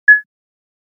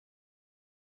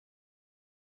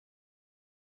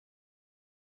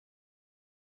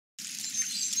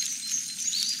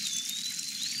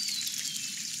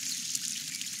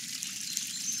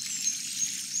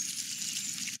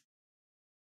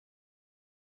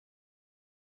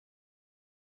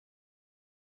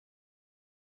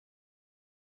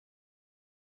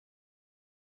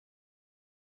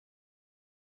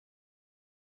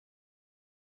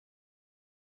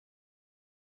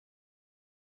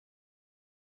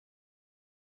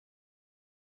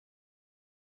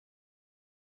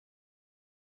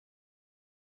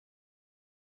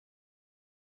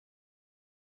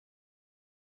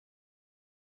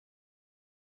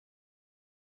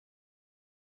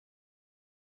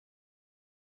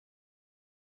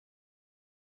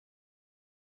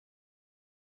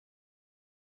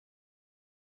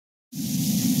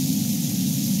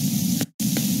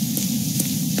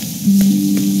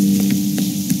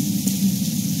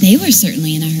They were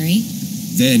certainly in a hurry.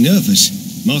 They're nervous.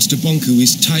 Master Bonku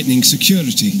is tightening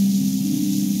security.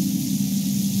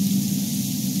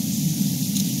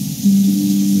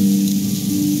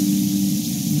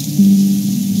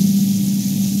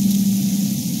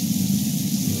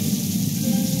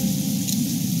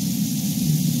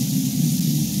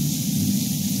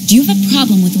 Do you have a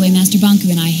problem with the way Master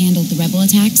Bonku and I handled the rebel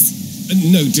attacks?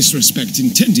 No disrespect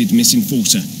intended, Miss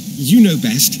Enforcer. You know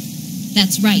best.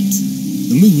 That's right.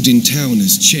 The mood in town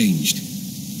has changed.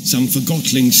 Some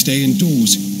Forgottlings stay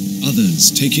indoors.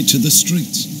 Others take it to the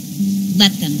streets.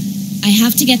 Let them. I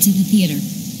have to get to the theater.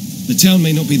 The town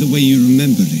may not be the way you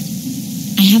remember it.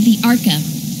 I have the Arca.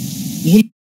 All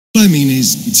I mean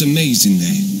is, it's a maze in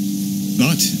there.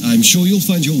 But I'm sure you'll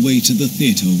find your way to the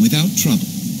theater without trouble.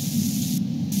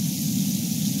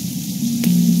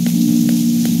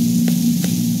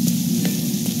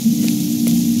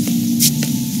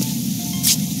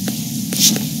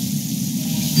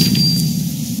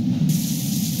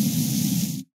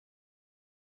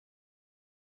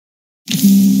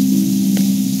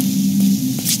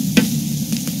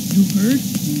 You heard?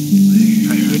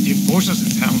 I heard the enforcers in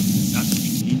town. That's what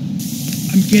you need.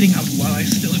 I'm getting out while I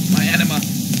still have my anima.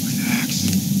 Relax.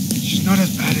 She's not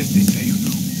as bad as they say, you know.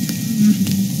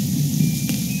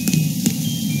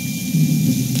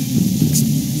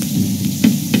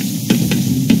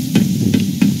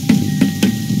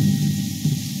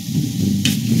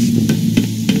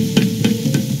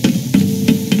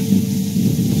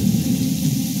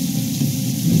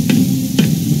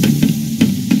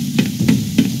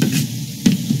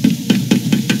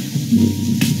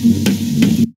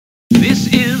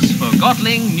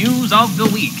 Forgotling News of the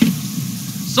Week.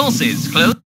 Sources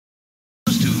close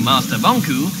to Master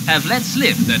Bonku have let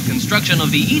slip that construction of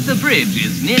the Ether Bridge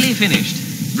is nearly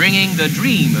finished, bringing the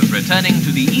dream of returning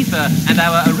to the Ether and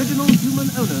our original human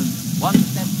owners one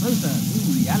step closer to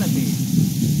reality.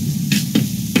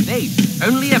 To date,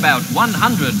 only about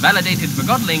 100 validated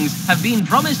Forgottlings have been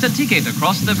promised a ticket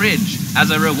across the bridge as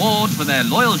a reward for their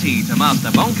loyalty to Master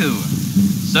Bonku.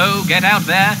 So get out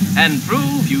there and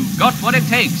prove you've got what it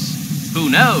takes. Who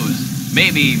knows?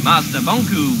 Maybe Master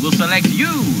Bonku will select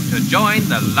you to join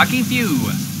the lucky few.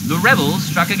 The rebels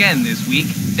struck again this week,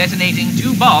 detonating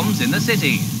 2 bombs in the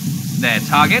city. Their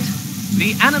target?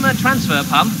 The anima transfer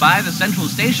pump by the central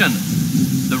station.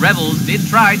 The rebels did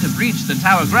try to breach the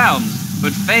tower grounds,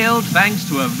 but failed thanks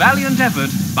to a valiant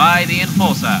effort by the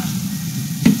Enforcer.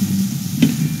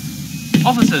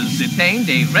 Officers detained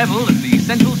a rebel at the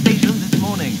central station this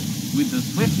morning. With the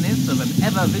swiftness of an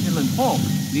ever-vigilant hawk,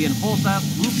 the Enforcer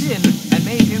swooped in and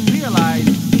made him realize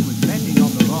he was bending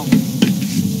on the wrong.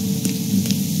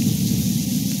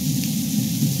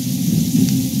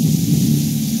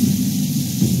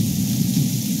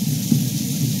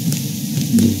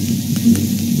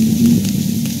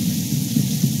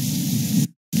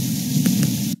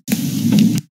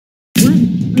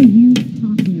 What are you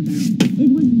talking about? It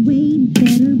was way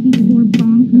better before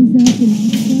Bonku was up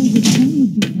and the town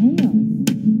would be chaos.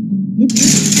 If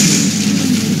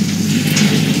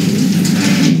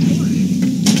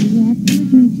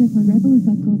if a rebel is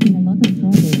causing a lot of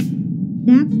trouble.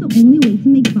 That's the only way to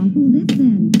make Bonku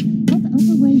listen. What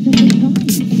other ways are there going?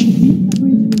 If the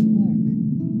bridge will work.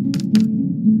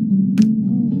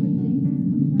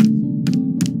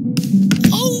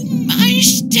 Oh, my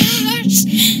stars!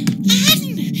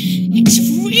 Anne! It's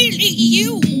really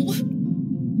you!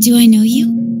 Do I know you?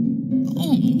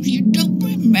 Oh, you don't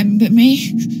remember me?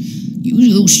 You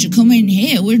used to come in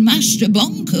here with Master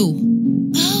Bonku.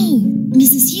 Oh,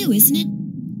 Mrs. Hugh, isn't it?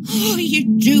 Oh,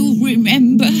 you do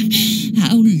remember?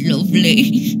 How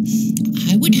lovely.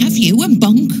 I would have you and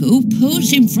Bonku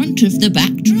pose in front of the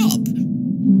backdrop.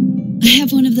 I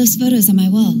have one of those photos on my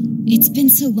wall. It's been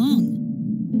so long.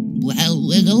 Well,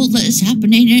 with all that's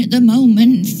happening at the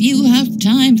moment, few have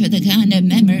time for the kind of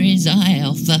memories I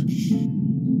offer.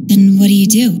 Then what do you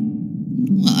do?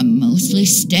 I'm mostly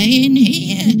staying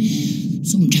here.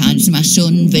 Sometimes my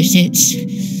son visits.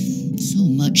 So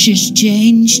much has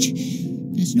changed.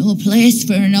 There's no place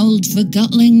for an old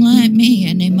Forgotling like me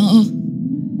anymore.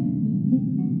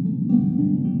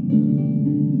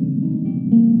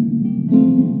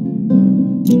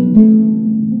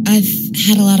 I've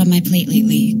had a lot on my plate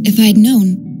lately. If I'd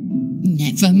known...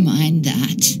 Never mind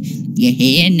that. You're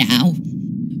here now.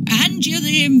 And you're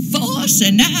the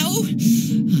Enforcer now.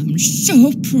 I'm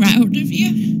so proud of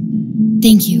you.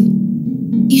 Thank you.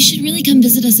 You should really come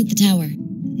visit us at the tower.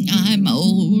 I'm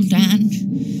old, Anne.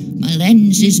 My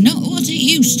lens is not what it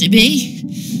used to be.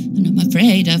 And I'm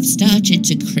afraid I've started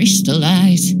to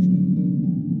crystallize.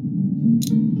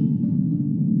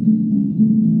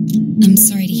 I'm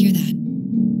sorry to hear that.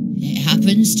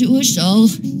 happens to us all.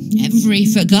 Every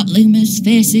Forgotling must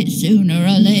face it sooner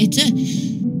or later.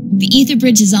 The ether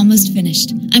bridge is almost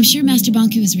finished. I'm sure Master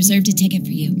Bonku has reserved a ticket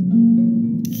for you.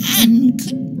 And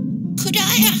could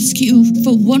I ask you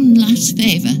for one last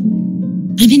favour?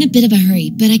 I'm in a bit of a hurry,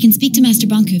 but I can speak to Master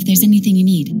Bonku if there's anything you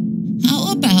need.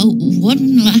 How about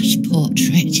one last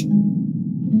portrait?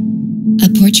 A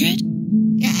portrait?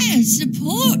 Yes, a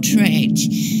portrait.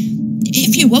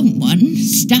 If you want one,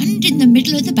 stand in the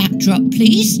middle of the backdrop,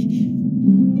 please.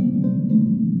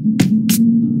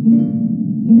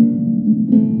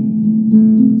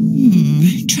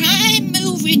 Try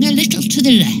moving a little to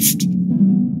the left.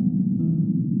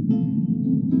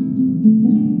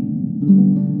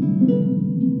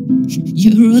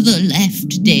 Your other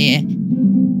left, dear.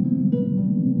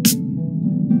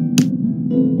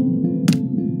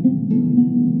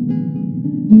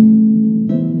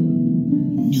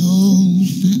 No,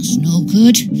 that's no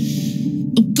good.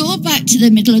 Go back to the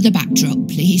middle of the backdrop,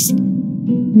 please.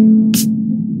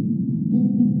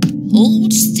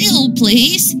 Hold still,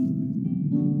 please.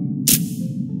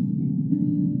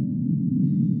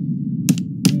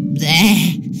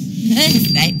 There.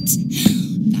 Perfect.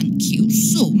 Thank you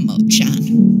so much,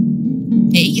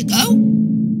 Anne. Here you go.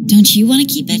 Don't you want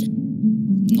to keep it?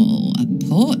 Oh, a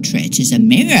portrait is a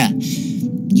mirror.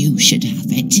 You should have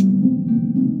it.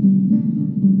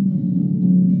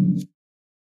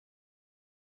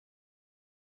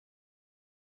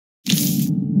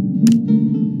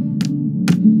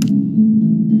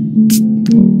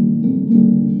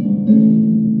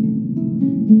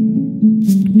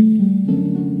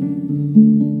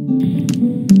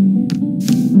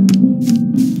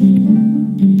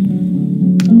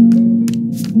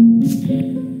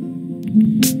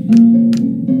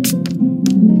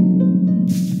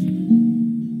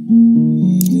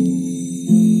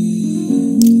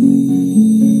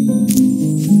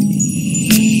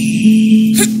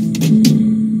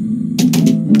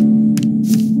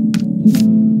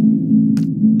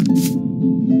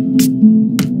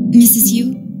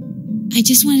 I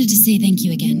just wanted to say thank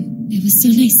you again. It was so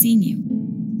nice seeing you.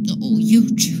 Oh, you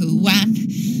too, Anne.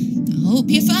 I hope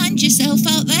you find yourself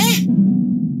out there.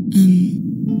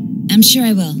 I'm sure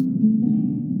I will.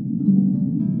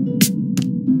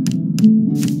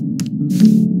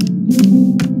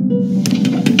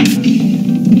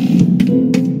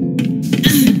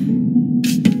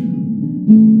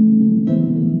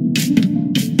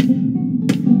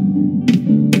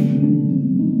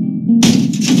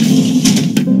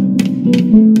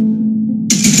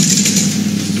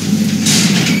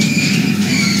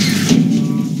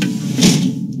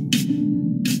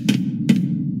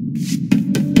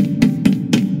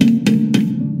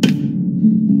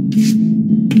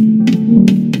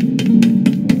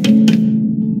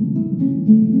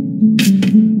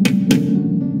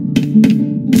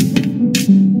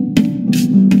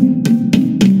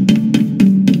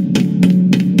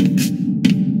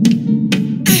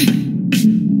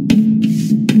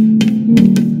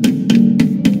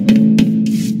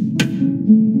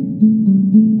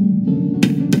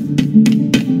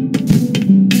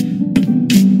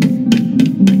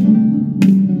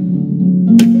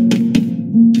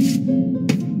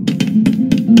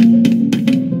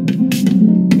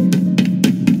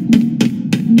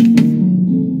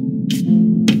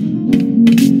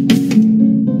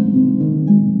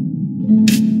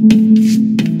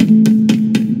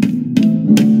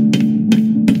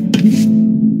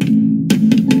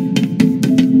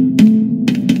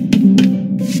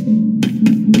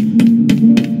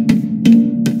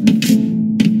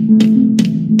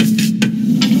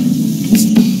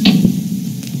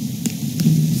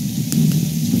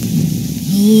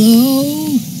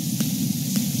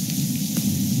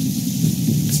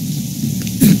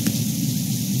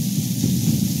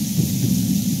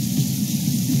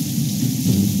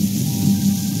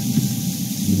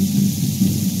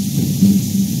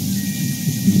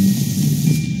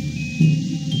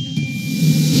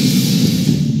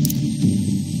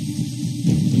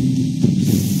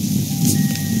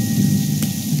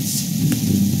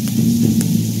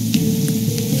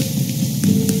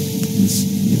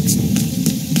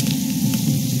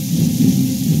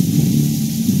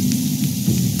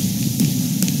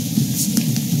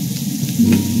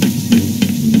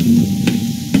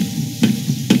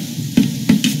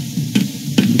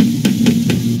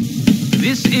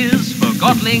 This is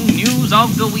Forgotling News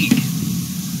of the Week.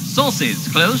 Sources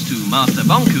close to Master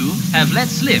Bonku have let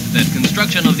slip that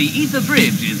construction of the Ether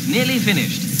Bridge is nearly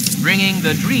finished, bringing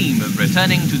the dream of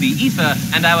returning to the Ether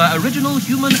and our original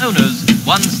human owners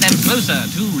one step closer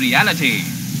to reality.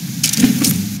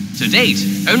 To date,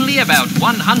 only about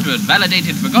 100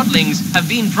 validated Forgottlings have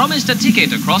been promised a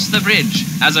ticket across the bridge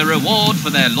as a reward for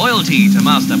their loyalty to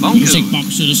Master Bonku. Music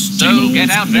boxes, So tables, get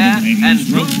out there and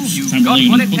prove ropes, you've got trampoline,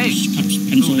 what it hooks, takes. cups, Who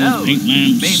pencils, knows? paint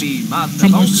lamps, Maybe Master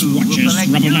trumpets, Bonku will watches,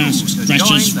 select rubber you masks, to dresses,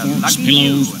 join the forks, lucky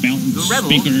pillows, few. belts, The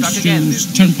rebels speakers, struck again shoes, this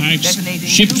week, turnpikes, detonating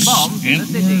ships, 2 bombs in the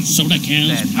city. antlers, soda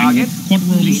cans, Their power, target,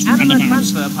 courtrooms, the animal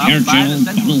roundabouts, transfer pub hair by the gel,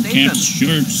 central bottle station. caps,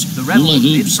 shirts, The hula rebels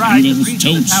did hoops, try to angles, breach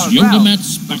the totes, tower yoga grounds,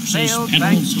 mats, but boxes, failed pedals,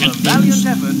 thanks to a headphones, valiant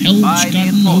effort pills, by the gun,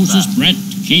 enforcer. hoses, bread,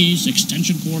 keys,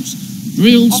 extension cords,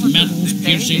 drills, Officers metals, detained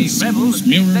piercings, a rebel symbols, at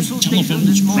mirrors, Central Station telephones,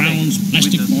 this morning crowns, with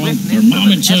plastic the ball, swiftness of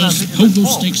an thermometers, ever-vigilant pogo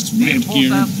hawk. sticks, The riot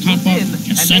gear, enforcer copper, swooped in and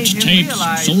cassette made him tapes,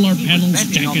 realize solar he was panels,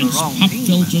 betting on the jackets, wrong pop team.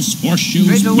 filters,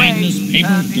 horseshoes, Straight away, magnets, he paper,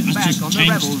 turned his glasses, back on the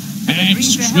tanks, rebels and bags,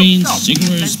 agreed to help screens, stop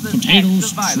cigarettes, senseless potatoes,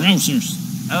 acts of violence. trousers.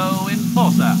 Oh,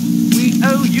 enforcer, we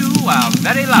owe you our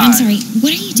very I'm lives. sorry,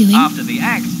 what are you doing? After the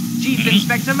act, Chief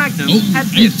Inspector Magnum Oh, had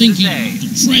I'm this to thinking say. of the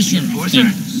treasure of Enforcer,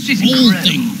 things, she's old incredible.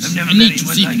 things. I've never I met need to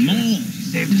anyone see like them her. all.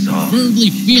 Saved us all. Verbally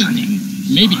feel them.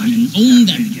 Maybe even own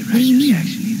them. What do you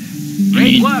mean?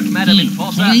 Great work, Madam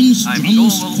Enforcer. Coins, I'm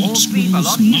drums, sure we'll all sleep a corkscrews,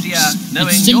 lot mops. easier knowing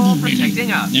It's you're simple, really.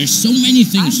 protecting us. There's so many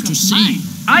things to see.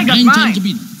 I got intend mine. to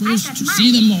be the first to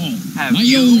see them all. Have My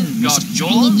you owner was got a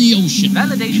child of yours? the ocean.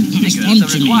 Validation and passed stickers on are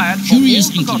to me required for curious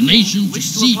all Forgottlings inclination who to wish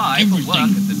to see apply for work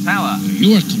everything. at the tower. You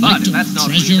are a But if collector that's of not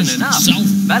treasures reason enough, yourself.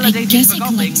 validated guess I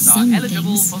collect Forgottlings are some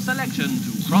eligible things. for selection to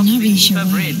I'm cross not the really sure Ether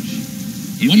why. Bridge.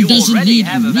 If One you doesn't already need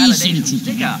have a a reason validation to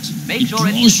sticker, collect. make It sure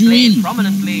it's draws you displayed in.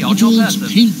 prominently on your Bottles, person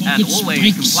paint and buckets, always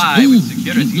spikes, comply with and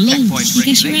security gloves. checkpoint I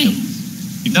guess you're right. regulations.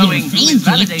 If Knowing you're a who fellow is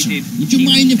collector, validated would you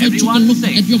keeps mind if I took a everyone look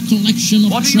safe. at your collection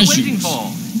of What are you treasures? waiting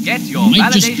for? Get your Might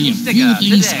just be validation a few sticker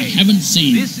things I today. haven't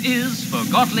seen. This is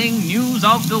Forgottling News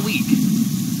of the Week.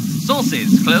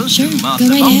 Sources close Sure, to go Master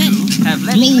right ahead. Bonku have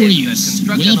let slip that Glorious.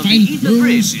 construction We'll of the find Ether pearls,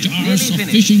 Bridge is jars nearly of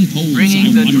finished, fishing poles, bringing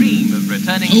I the wonder. dream of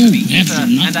returning Oh, to the have Ether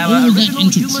you not and all our that original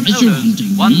into human treasure owners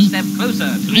hunting, one hmm? step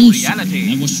closer to I'm sorry,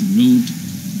 I reality. was rude.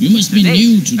 You must To be date,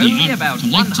 new to the only art of about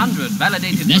collecting. 100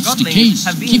 validated If that's the Forgottlings case,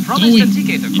 have been keep promised going. a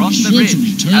ticket And across be the sure bridge to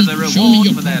return as a and show me reward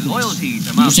your for their progress. loyalty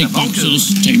to Master Music Bonku. boxes,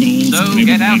 tables, So paper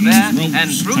get out bags, there ropes, and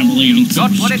prove trampoline, you've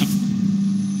got hooks, what it cups,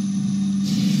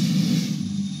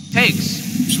 takes.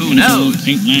 Who pencils, knows?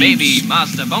 paint lamps. Maybe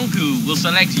Master Bonku will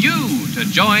select you to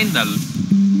join the...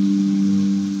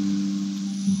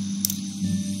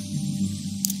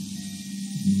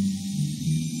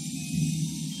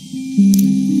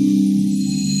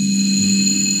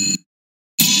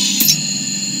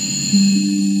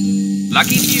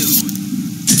 Lucky few.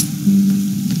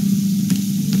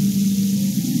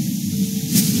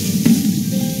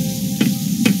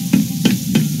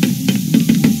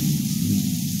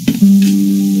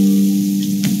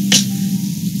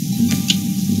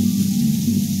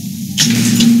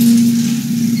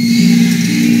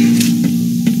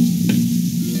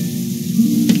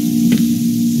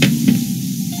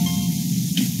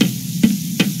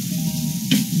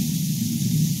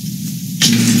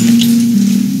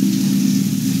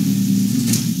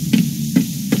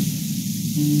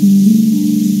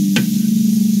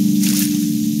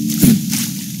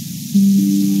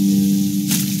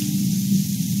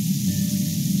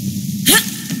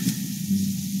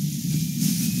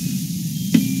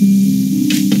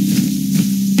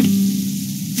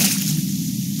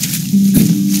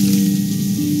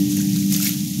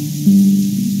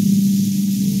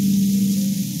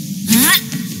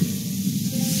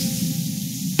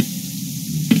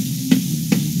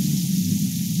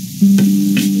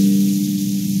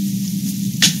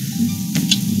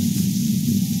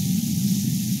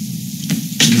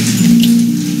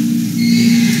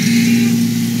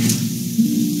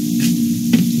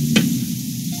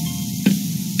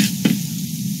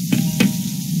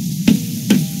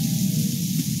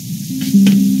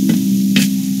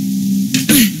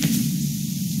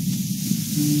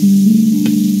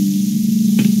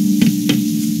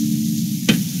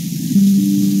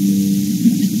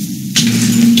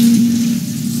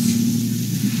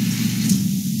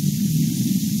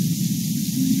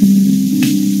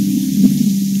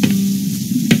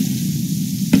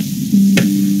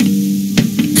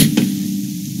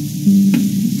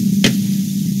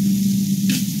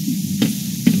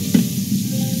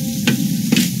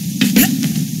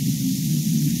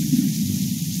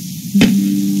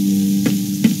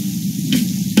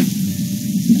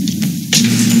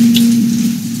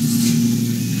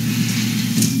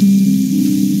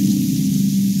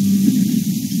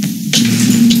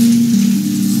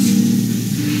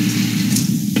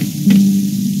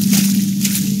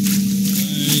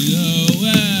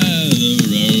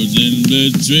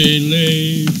 Between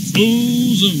late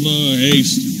fools of my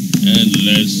haste,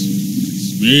 endless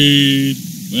speed.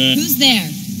 Who's there?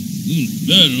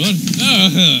 What? Oh,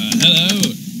 hello.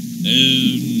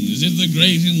 Is it the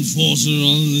great enforcer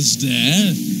on the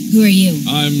stair? Who are you?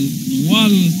 I'm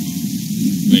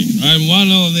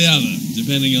one or the other,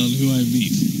 depending on who I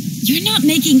meet. You're not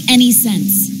making any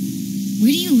sense.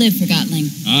 Where do you live, Forgotling?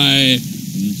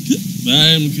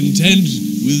 I'm content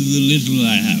with the little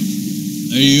I have.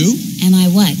 Are you? Am I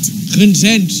what?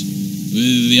 Content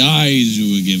with the eyes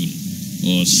you were given,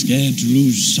 or scared to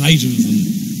lose sight of them?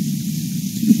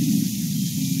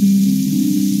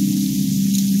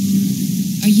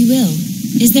 Are you ill?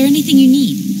 Is there anything you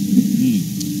need?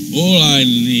 All I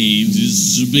need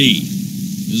is to be.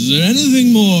 Is there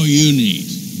anything more you need?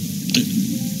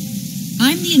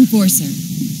 I'm the enforcer.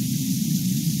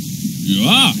 You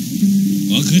are?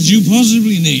 What could you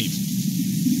possibly need?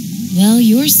 Well,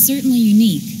 you're certainly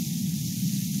unique.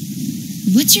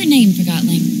 What's your name,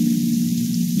 Forgotling?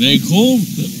 They call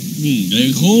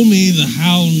me the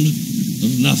Hound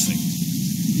of Nothing.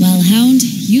 Well, Hound,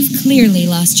 you've clearly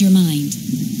lost your mind.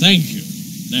 Thank you.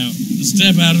 Now,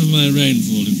 step out of my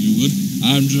rainfall, if you would.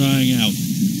 I'm drying out.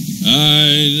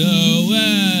 I know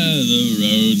where the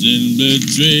roads in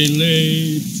between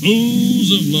lead,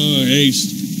 fools of more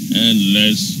haste and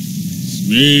less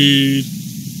speed.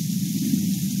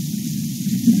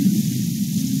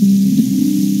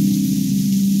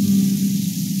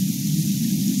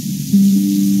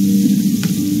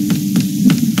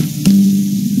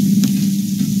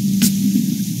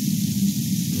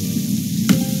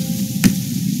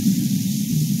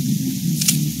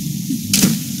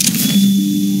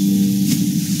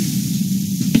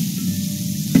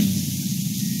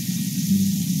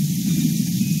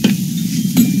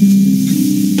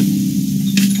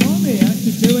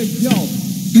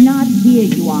 Not here,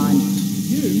 Yuan.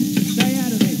 You stay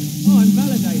out of this. I'm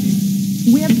validated.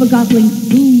 We're Forgotling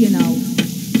too, you know.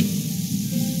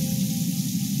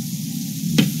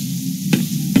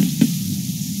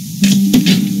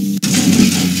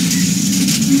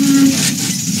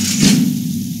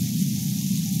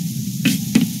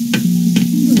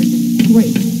 You're a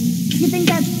disgrace. You think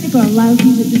that sticker allows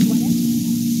you to do whatever?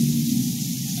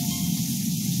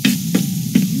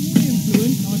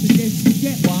 I suggest you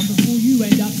get one before you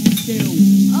end up still.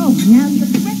 Oh, now you're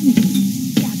threatening me.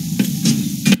 Yeah.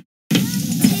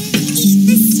 Eat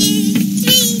the stew,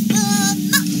 3, 4,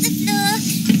 mop the floor,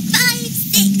 5,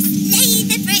 6, lay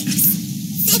the bricks,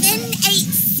 7, 8,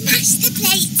 smash the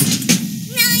plates,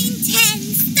 9, 10,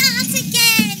 start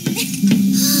again.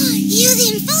 You're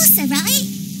the enforcer, right?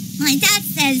 My dad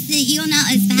says that you're not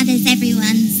as bad as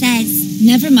everyone says.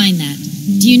 Never mind that.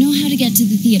 Do you know how to get to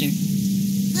the theater?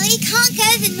 Well, you can't go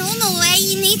the normal way,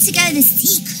 you need to go the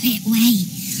secret way.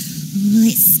 Oh,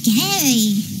 it's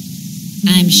scary.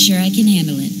 I'm sure I can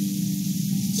handle it.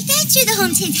 You go through the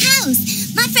haunted house.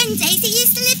 My friend Daisy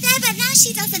used to live there, but now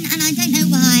she doesn't, and I don't know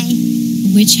why.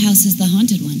 Which house is the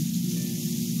haunted one?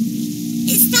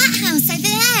 It's that house over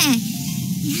there.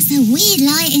 It has a weird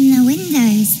light in the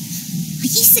windows. I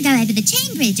used to go over the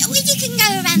chain bridge, or you can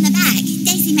go around the back.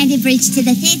 Daisy made a bridge to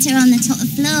the theatre on the top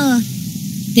floor.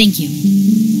 Thank you.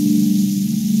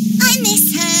 I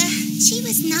miss her. She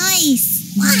was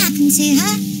nice. What happened to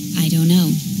her? I don't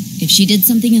know. If she did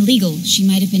something illegal, she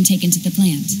might have been taken to the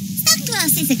plant.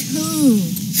 Sunglasses are cool.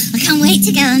 I can't wait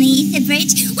to go on the ether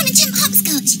bridge. Want to jump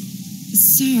hopscotch?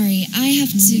 Sorry, I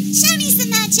have to... Show me some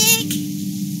magic.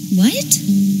 What?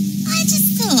 I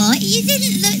just thought you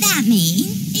didn't look that mean,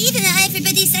 even though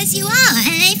everybody says you are.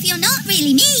 And if you're not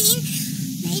really mean,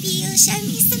 maybe you'll show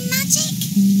me some magic.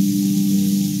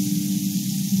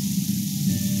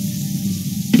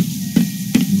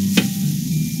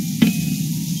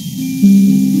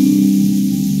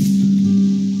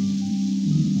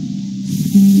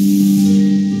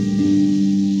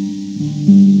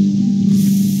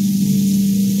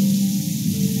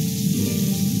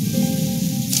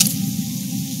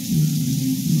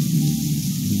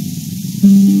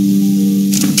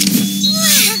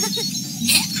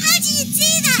 How do you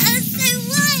do that? That's so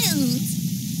wild.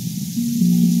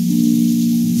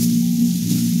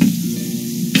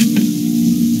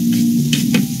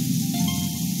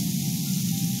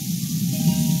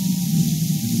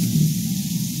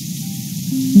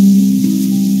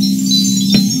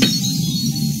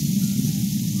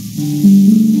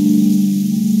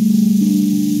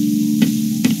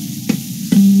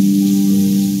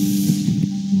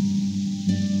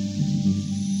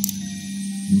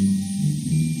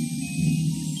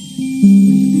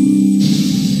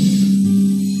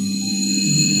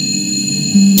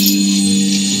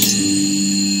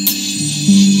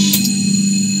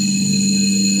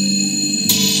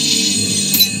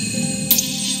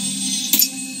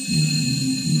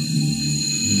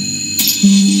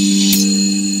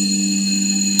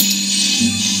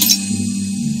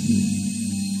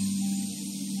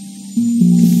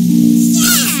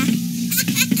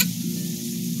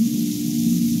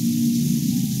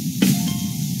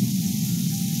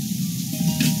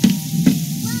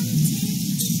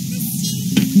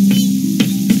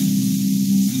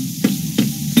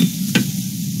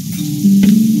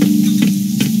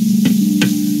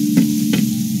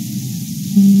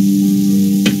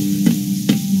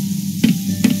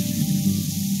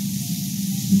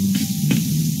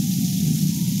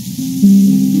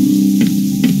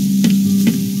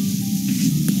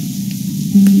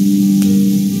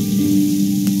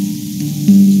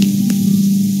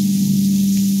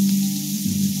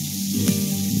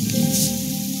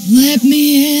 Let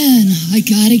me in. I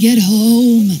gotta get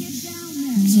home.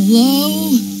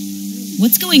 Hello?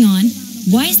 What's going on?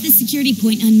 Why is the security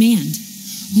point unmanned?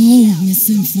 Oh,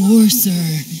 Miss Enforcer.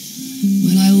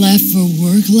 When I left for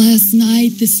work last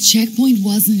night, this checkpoint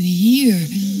wasn't here.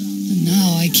 And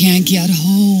now I can't get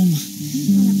home.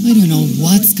 I don't know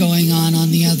what's going on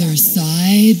the other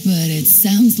side, but it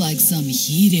sounds like some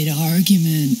heated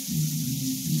argument.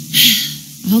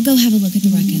 I'll go have a look at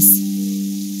the ruckus.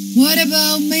 What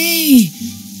about me?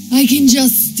 I can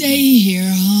just stay here,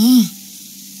 huh?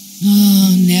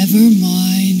 Oh, never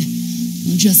mind.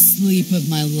 I'll just sleep with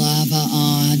my lava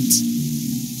aunt.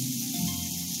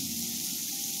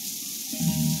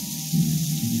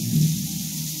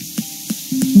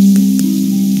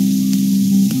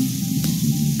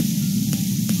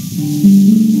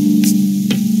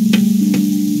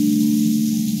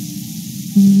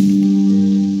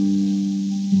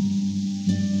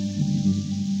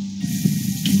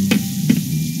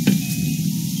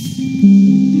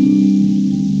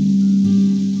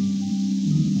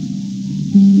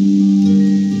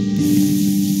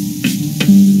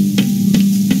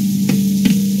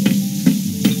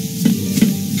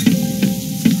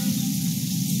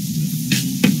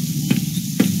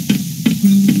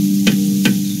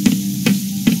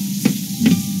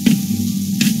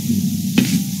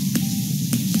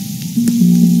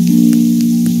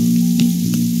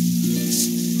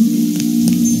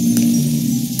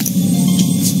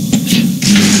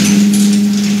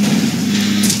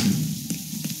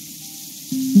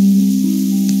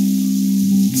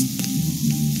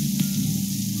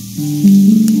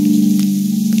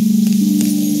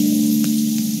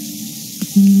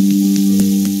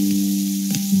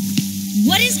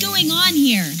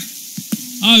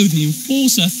 Oh, the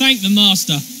Enforcer, thank the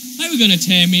Master. They were going to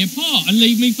tear me apart and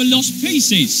leave me for lost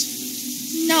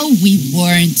pieces. No, we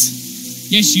weren't.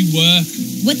 Yes, you were.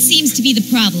 What seems to be the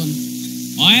problem?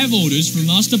 I have orders from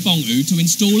Master Bonku to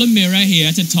install a mirror here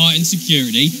to tighten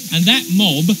security, and that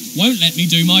mob won't let me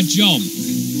do my job.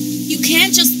 You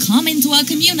can't just come into our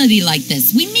community like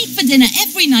this. We meet for dinner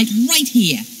every night right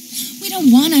here. We don't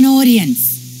want an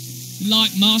audience.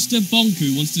 Like Master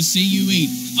Bonku wants to see you eat.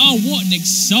 Oh, what an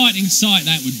exciting sight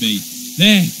that would be.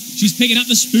 There, she's picking up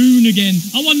the spoon again.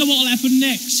 I wonder what'll happen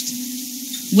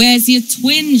next. Where's your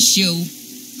twin shoe?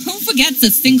 Who forgets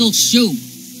a single shoe?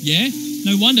 Yeah?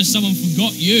 No wonder someone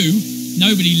forgot you.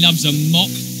 Nobody loves a mop.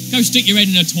 Go stick your head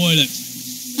in a toilet.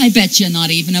 I bet you're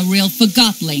not even a real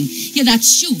Forgotling. You're that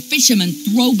shoe fishermen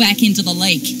throw back into the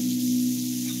lake.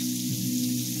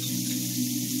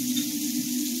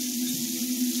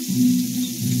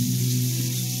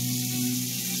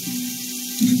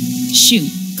 Shoo,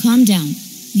 calm down.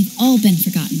 We've all been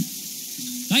forgotten.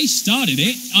 They started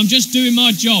it. I'm just doing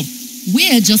my job.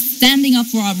 We're just standing up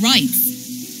for our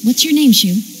rights. What's your name,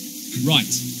 Shoo? Right.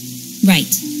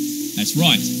 Right. That's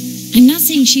right. I'm not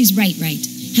saying she's right.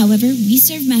 However, we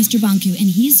serve Master Bonku and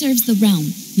he serves the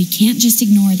realm. We can't just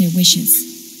ignore their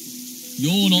wishes.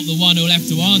 You're not the one who'll have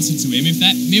to answer to him if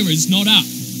that mirror's not up.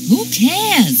 Who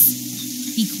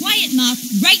cares? Be quiet, Mop,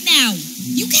 right now.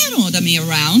 You can't order me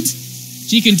around.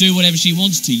 She can do whatever she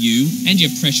wants to you and your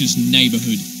precious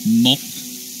neighborhood, Mop.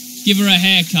 Give her a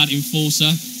haircut,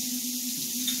 Enforcer.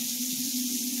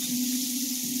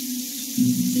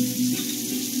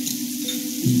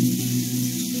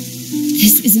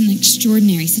 This is an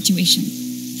extraordinary situation.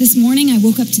 This morning I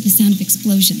woke up to the sound of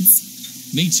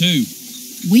explosions. Me too.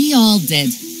 We all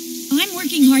did. I'm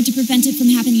working hard to prevent it from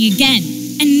happening again,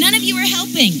 and none of you are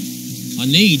helping. I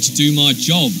need to do my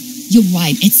job. You're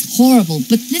right, it's horrible,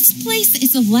 but this place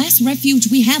is the last refuge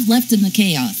we have left in the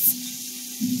chaos.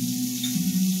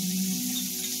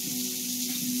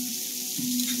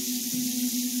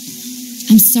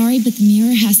 I'm sorry, but the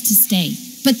mirror has to stay.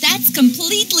 But that's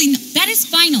completely... That is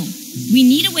final. We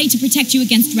need a way to protect you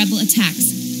against rebel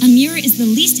attacks. A mirror is the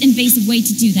least invasive way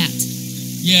to do that.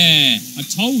 Yeah, I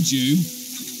told you.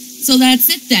 So that's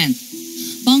it then.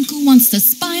 Bonku wants to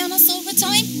spy on us all the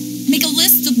time? Make a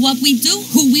list of what we do,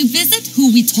 who we visit,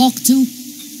 who we talk to.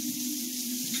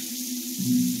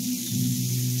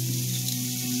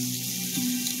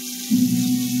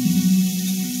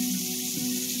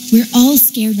 We're all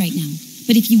scared right now.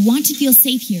 But if you want to feel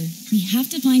safe here, we have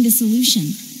to find a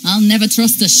solution. I'll never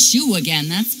trust a shoe again,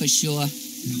 that's for sure.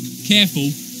 Careful,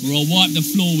 or I'll wipe the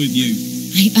floor with you.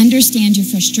 I understand your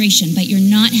frustration, but you're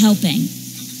not helping.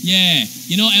 Yeah,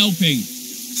 you're not helping.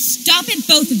 Stop it,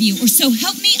 both of you, or so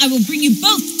help me, I will bring you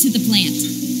both to the plant.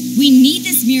 We need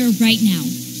this mirror right now.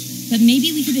 But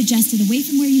maybe we could adjust it away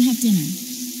from where you have dinner.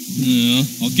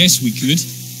 I guess we could.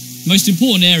 Most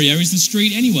important area is the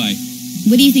street anyway.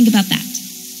 What do you think about that?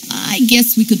 I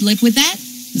guess we could live with that.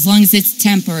 As long as it's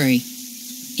temporary.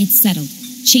 It's settled.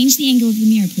 Change the angle of the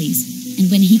mirror, please.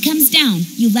 And when he comes down,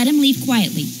 you let him leave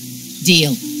quietly.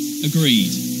 Deal.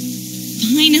 Agreed.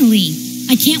 Finally!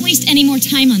 I can't waste any more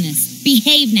time on this.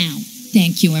 Behave now.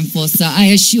 Thank you, Enforcer. I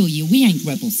assure you, we ain't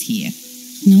rebels here.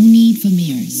 No need for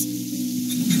mirrors.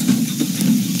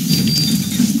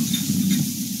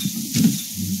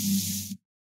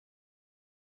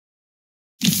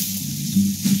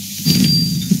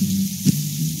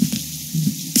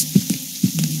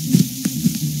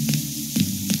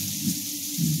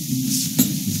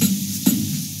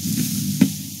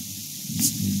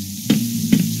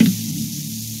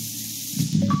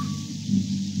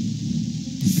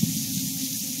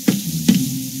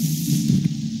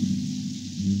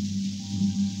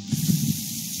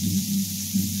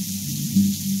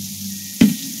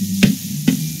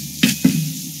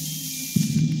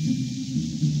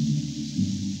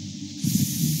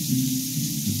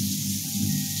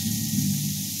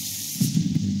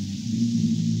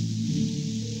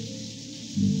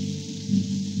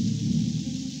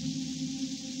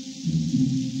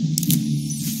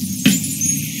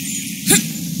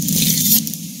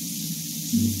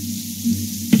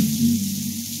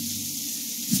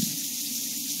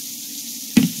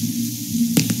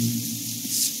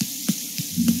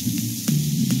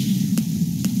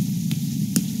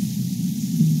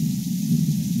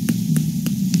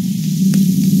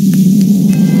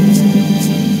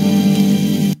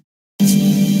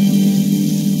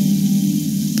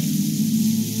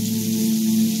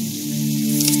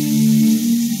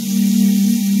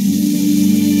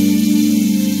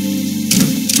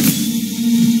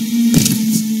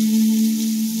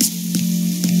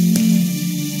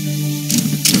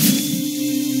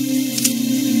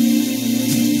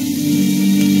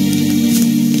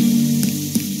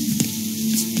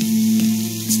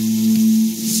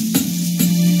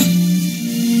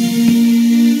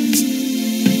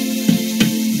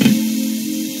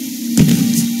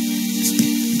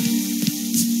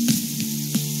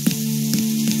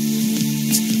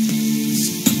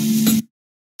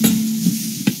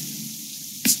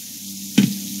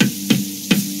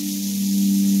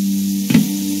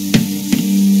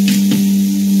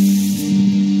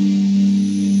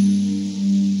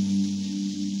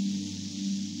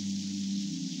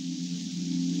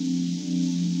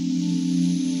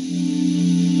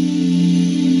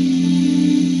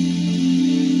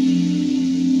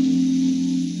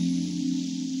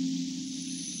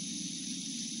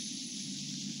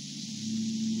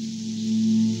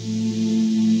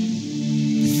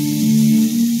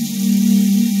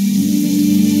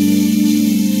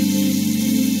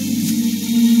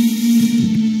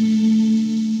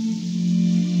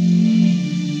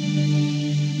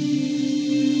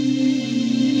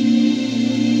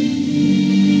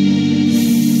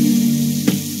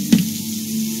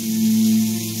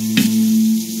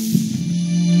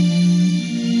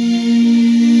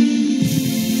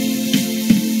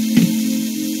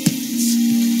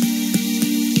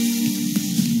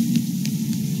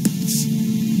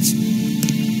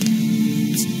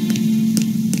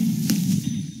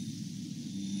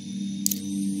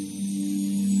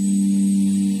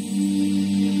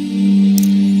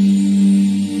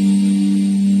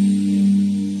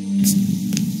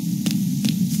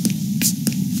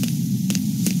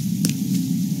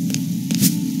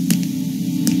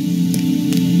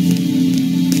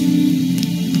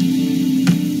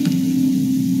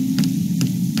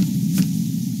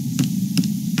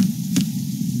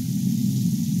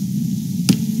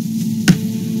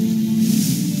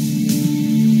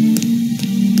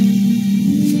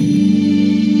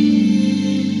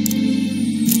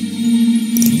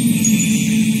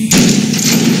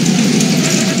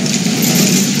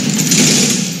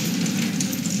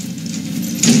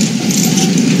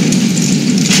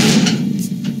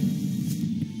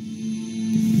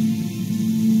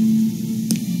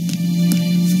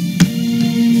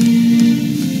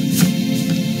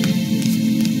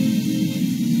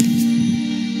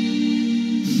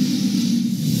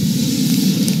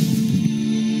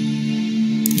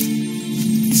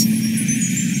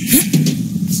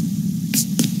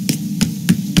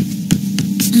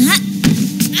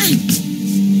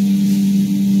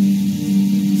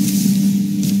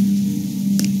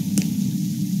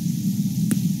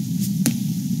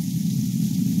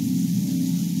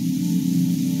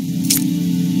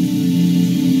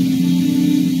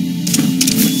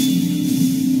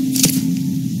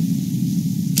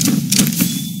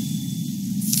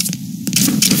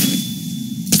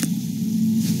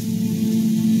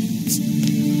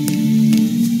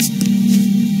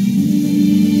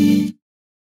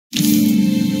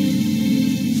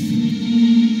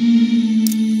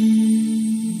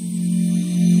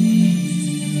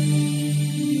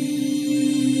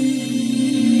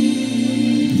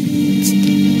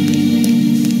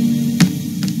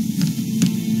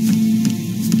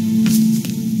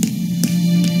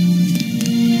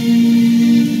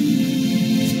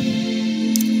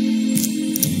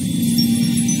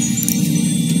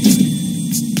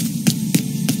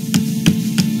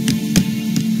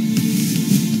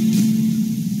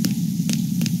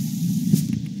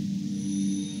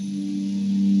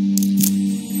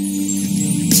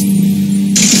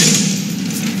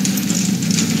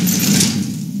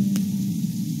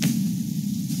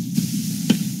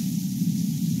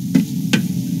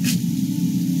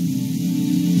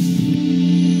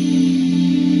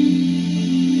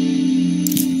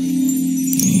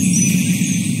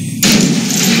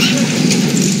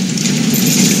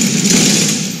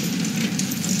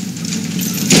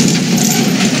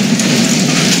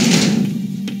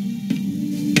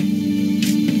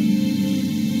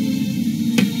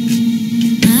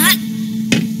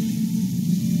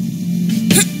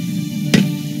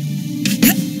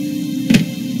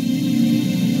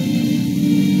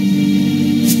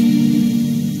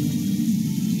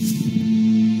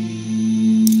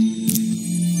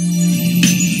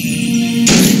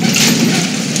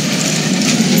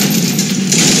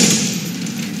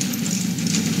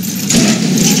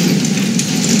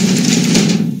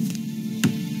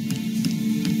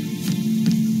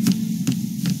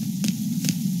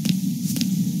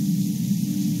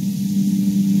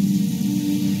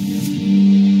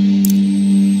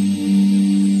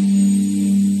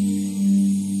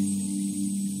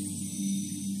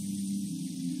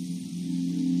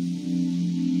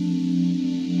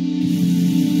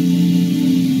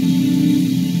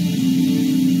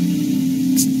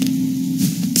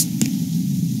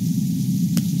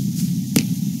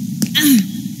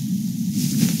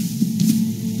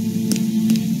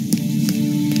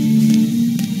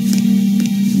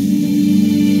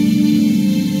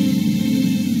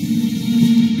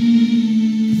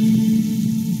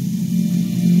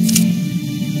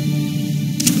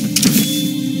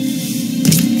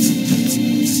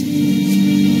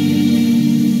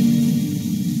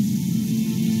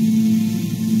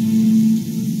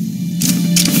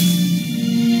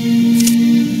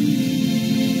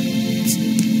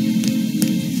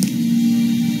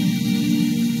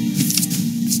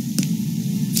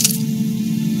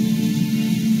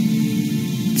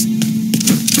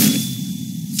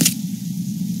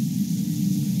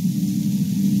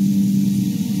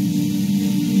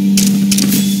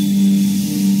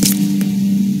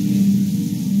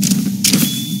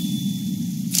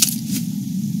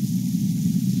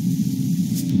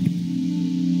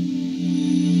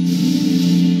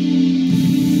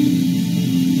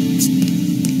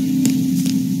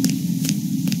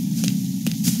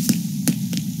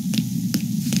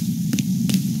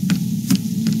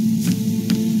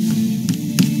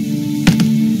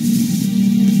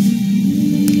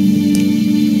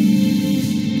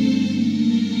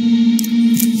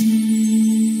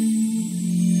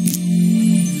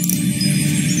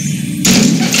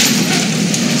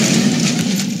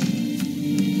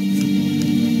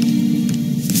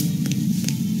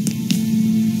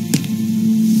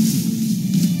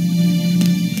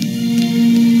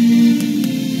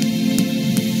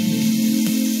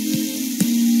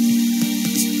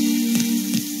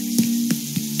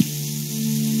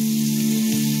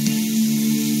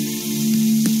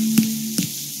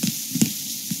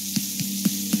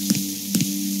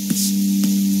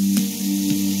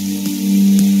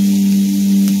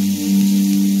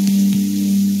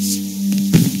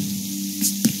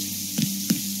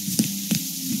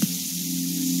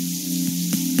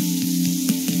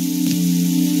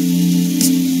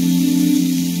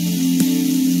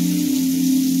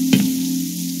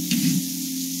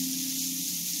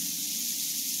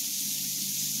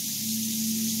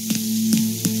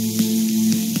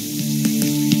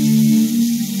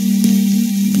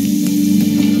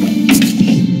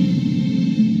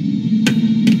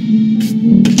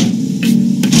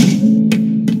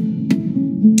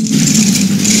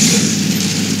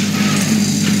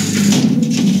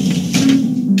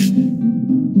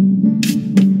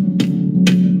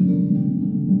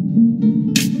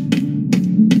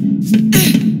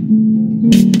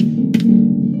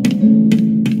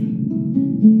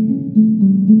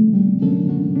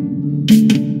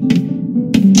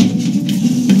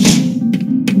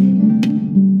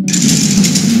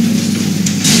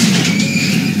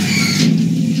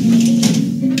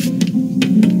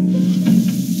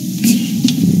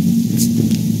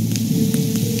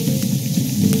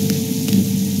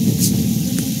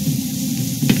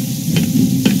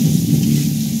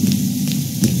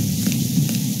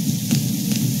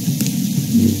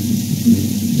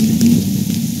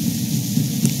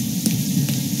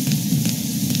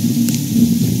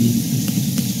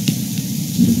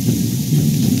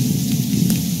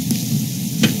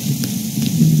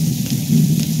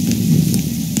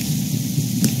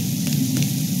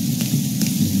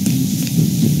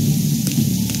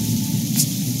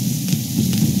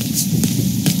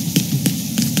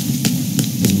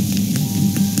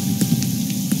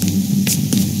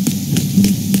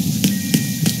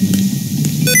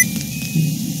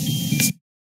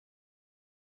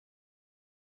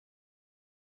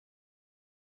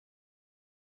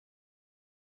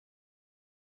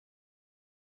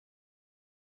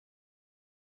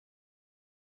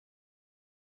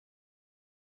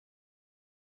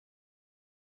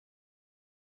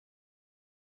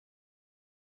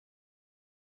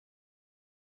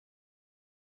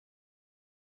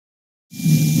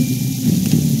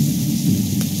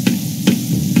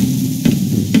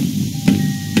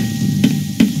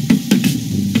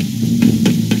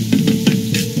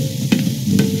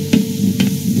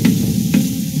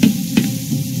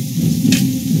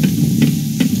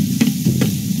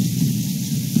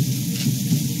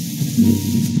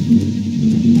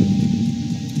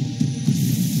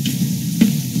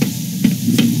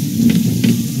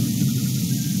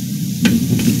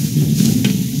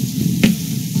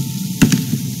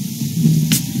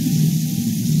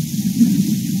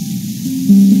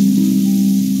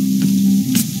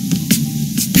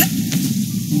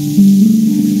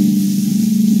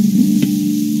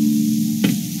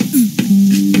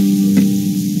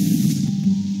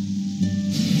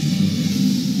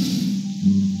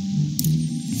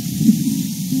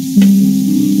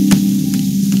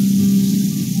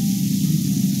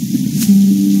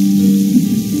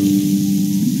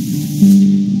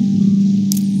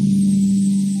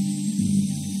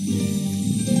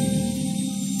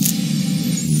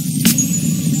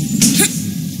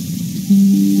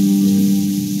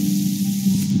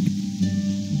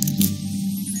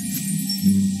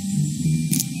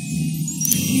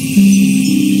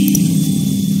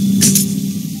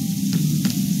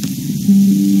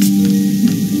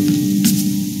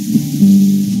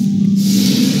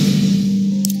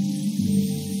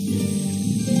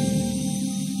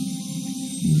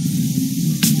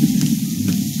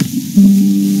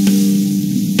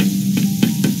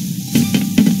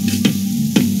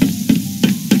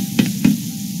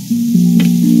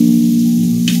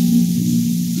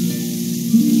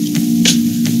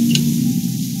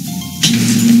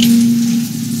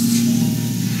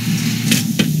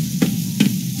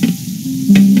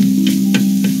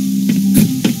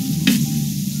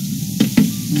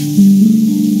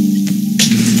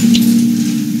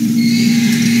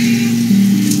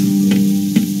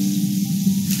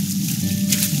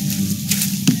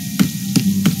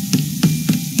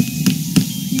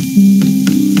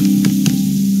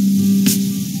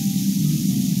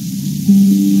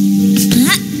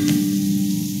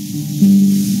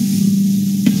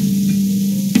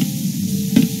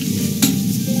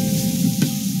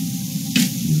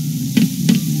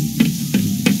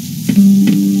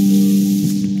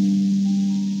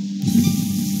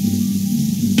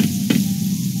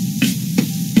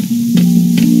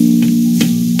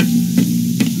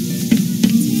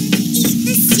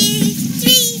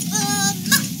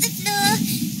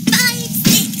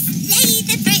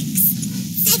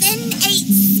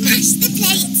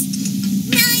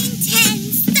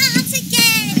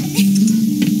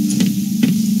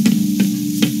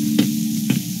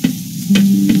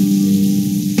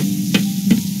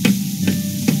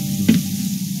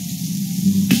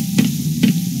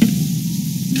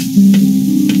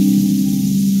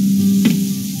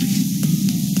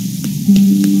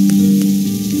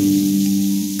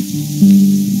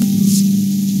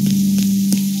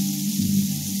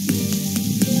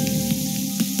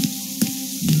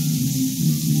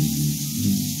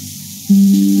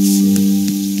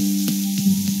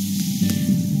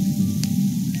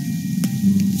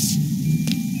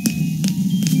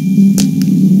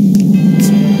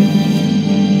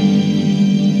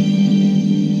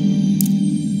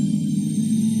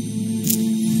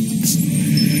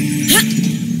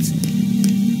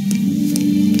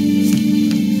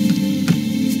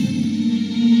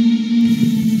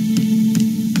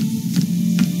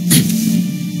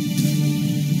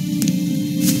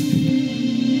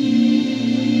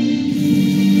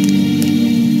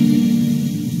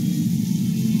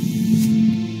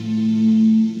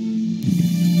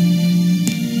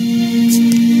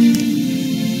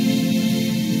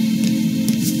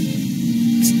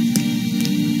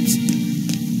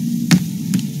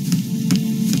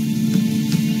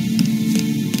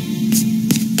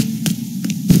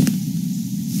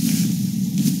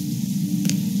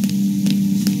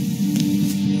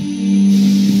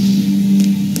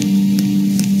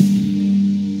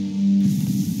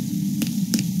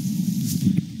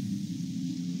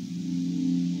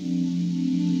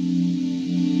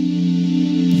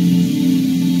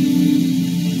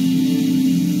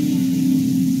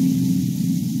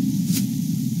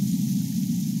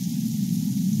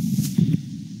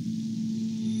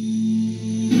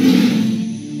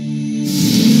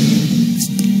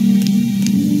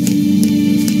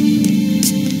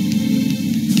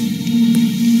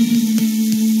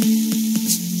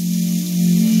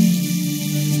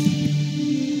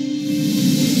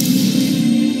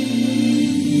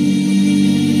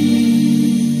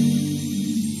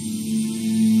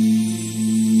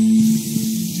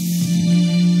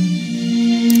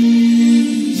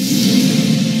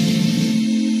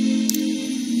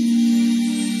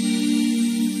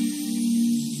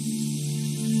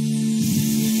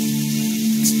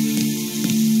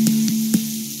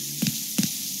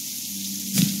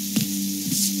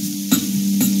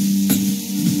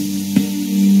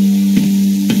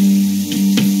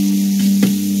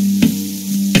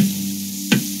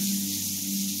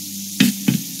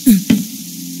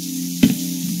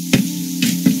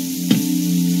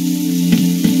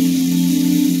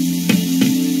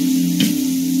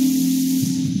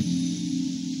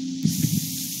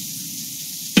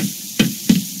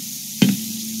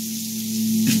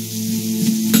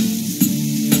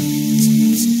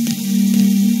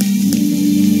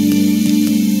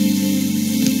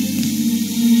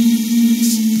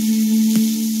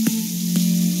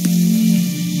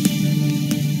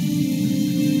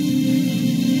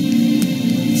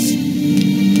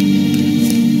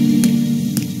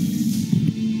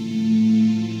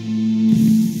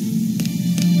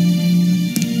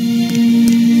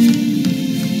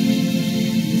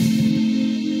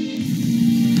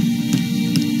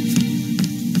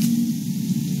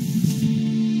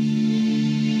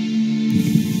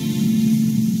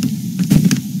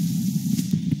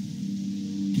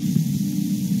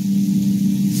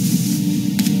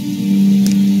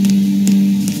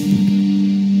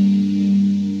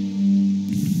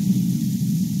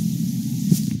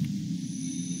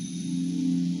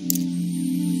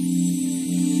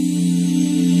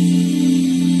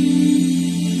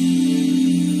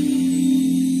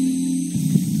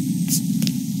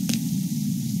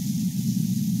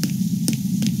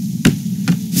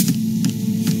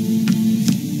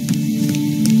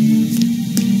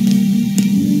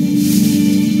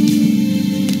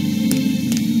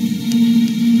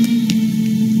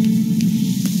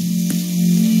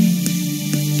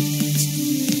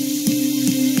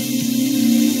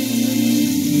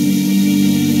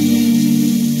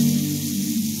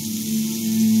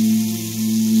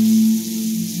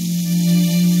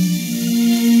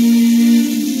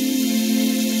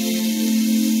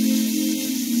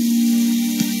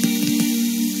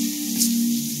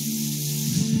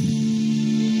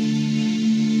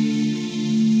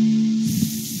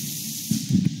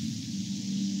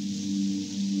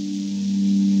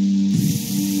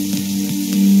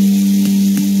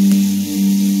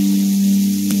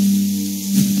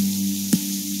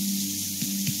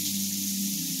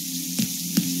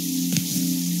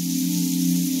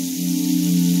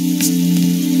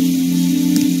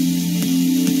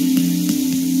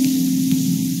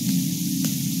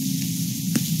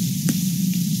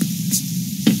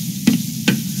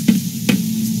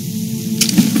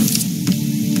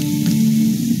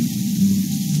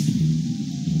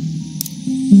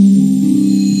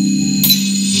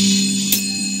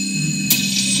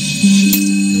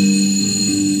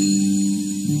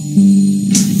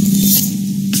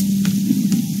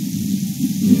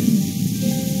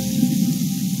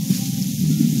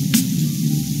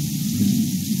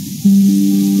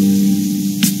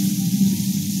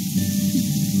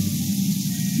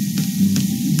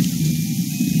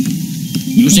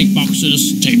 Music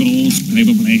boxes, tables,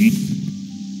 play-by-play.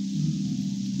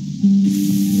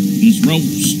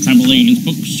 Ropes, trampolines,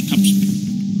 books, cups,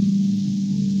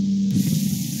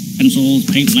 pencils,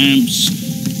 paint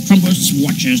lamps, trumpets,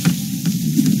 watches.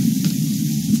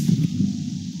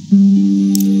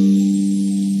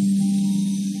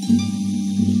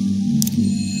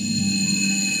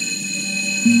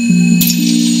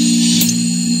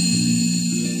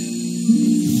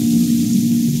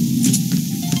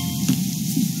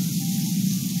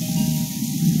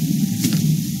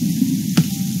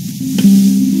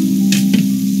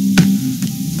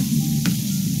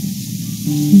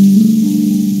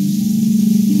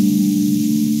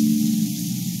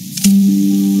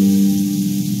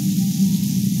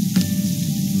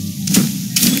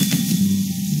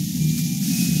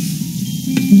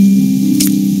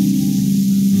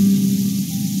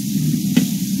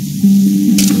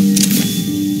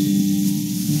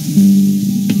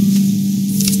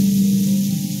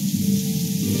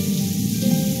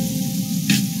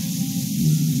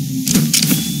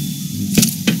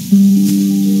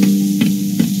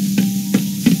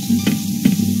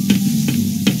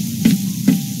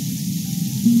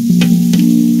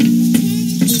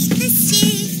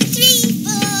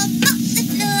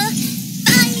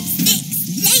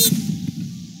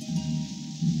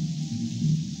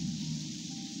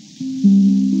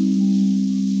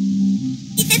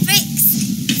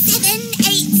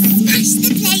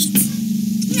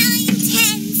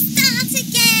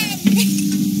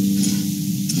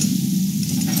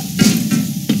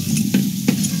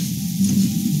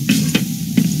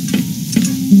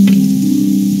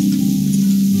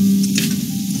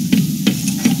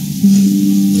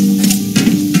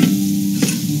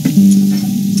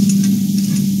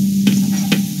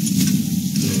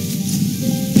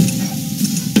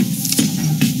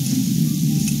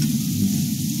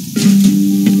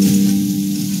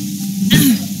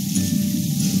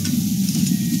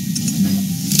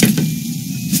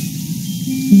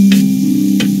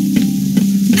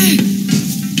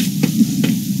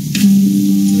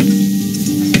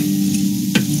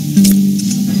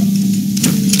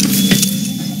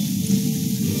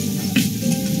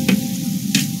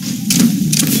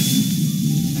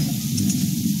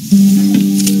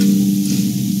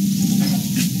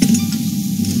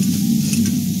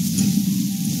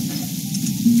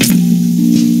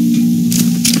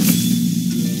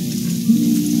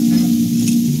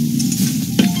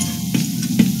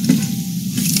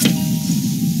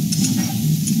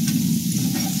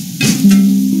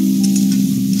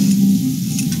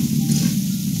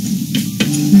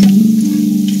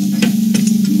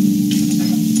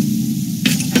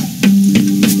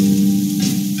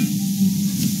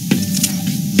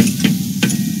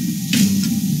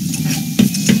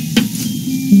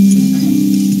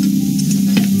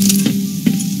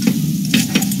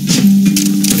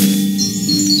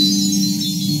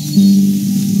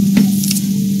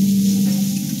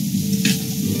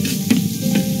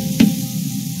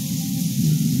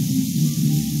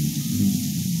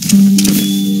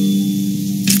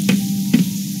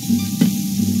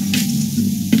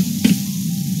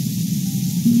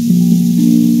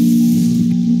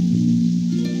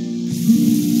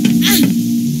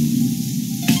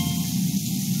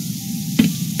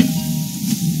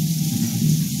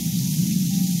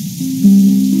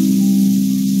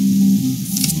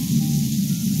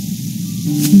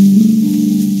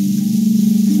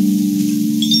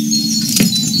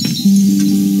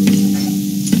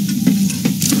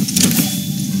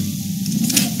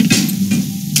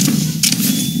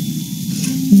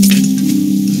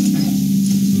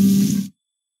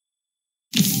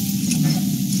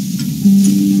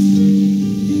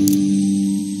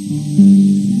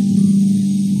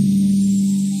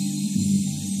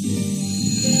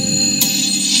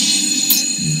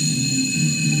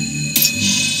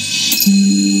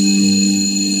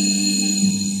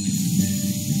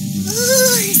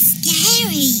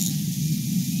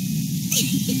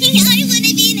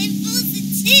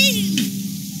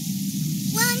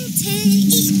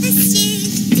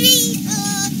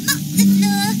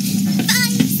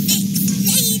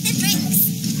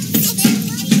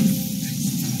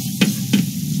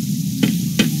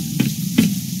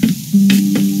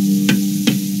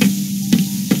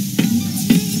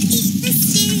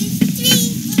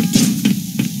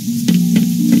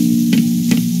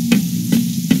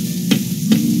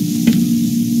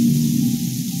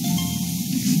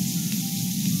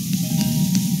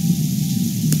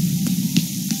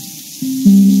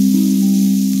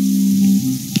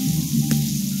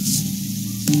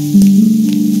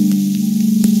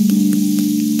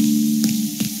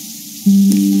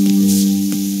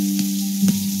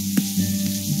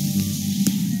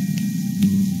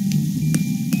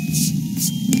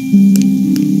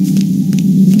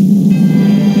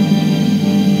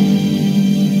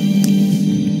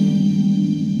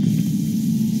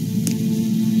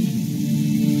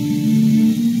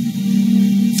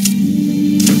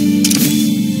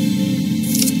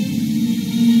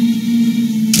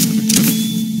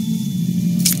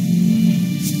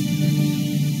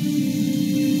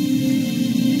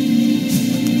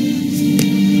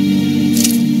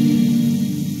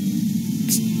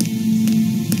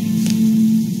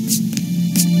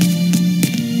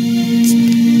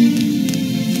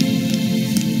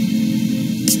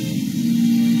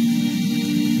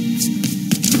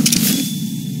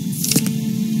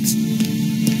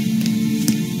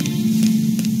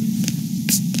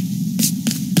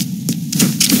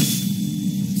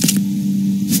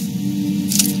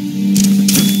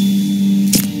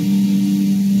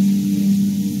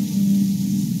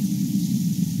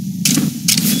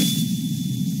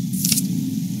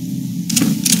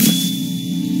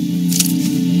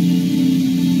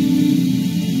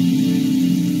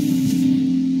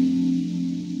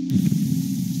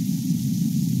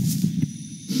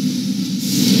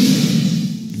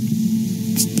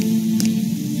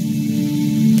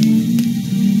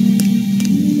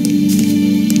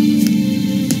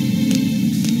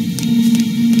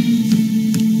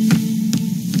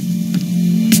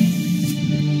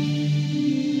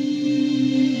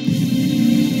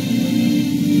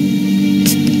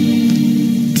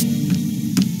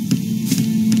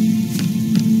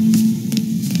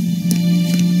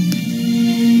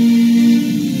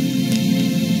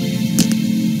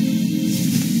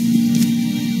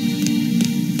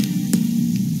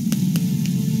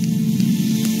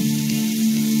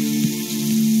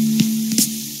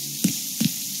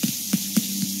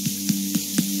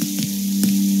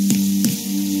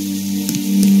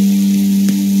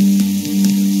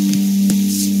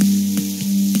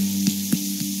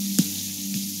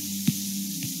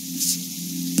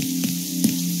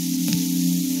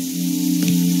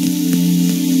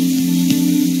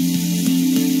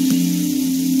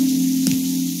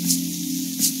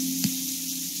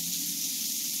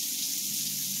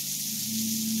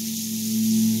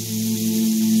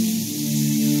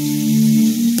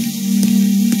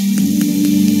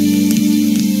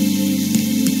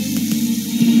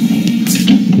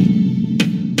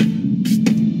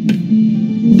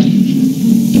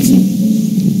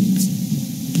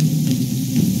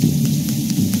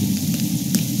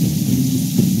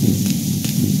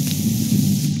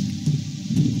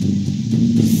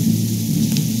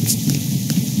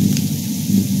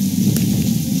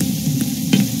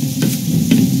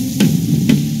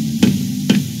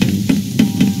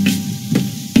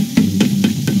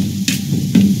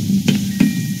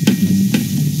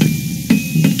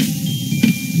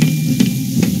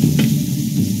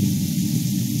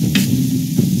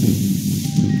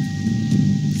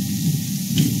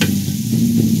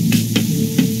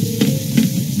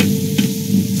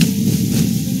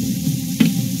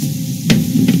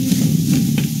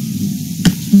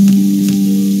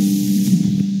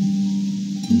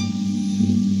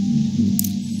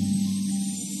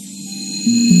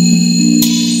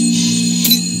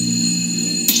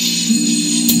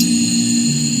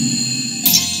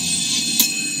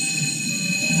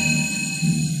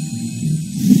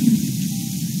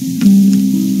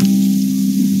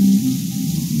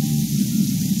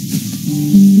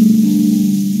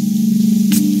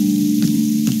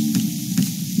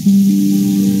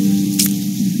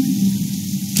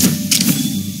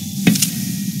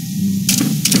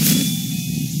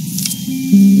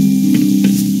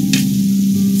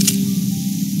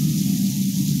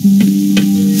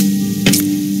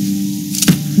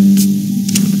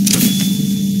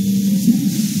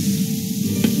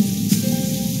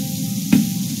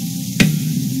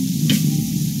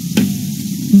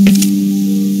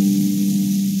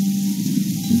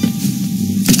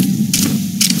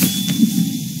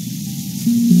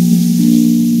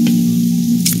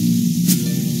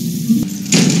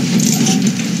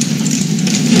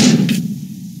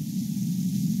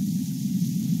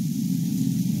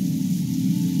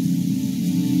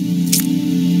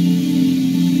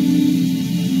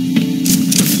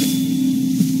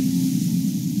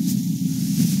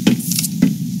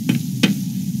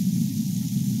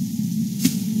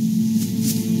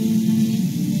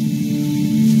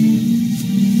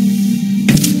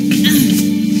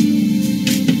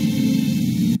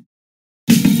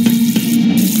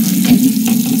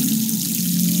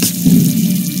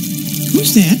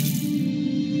 Who's that?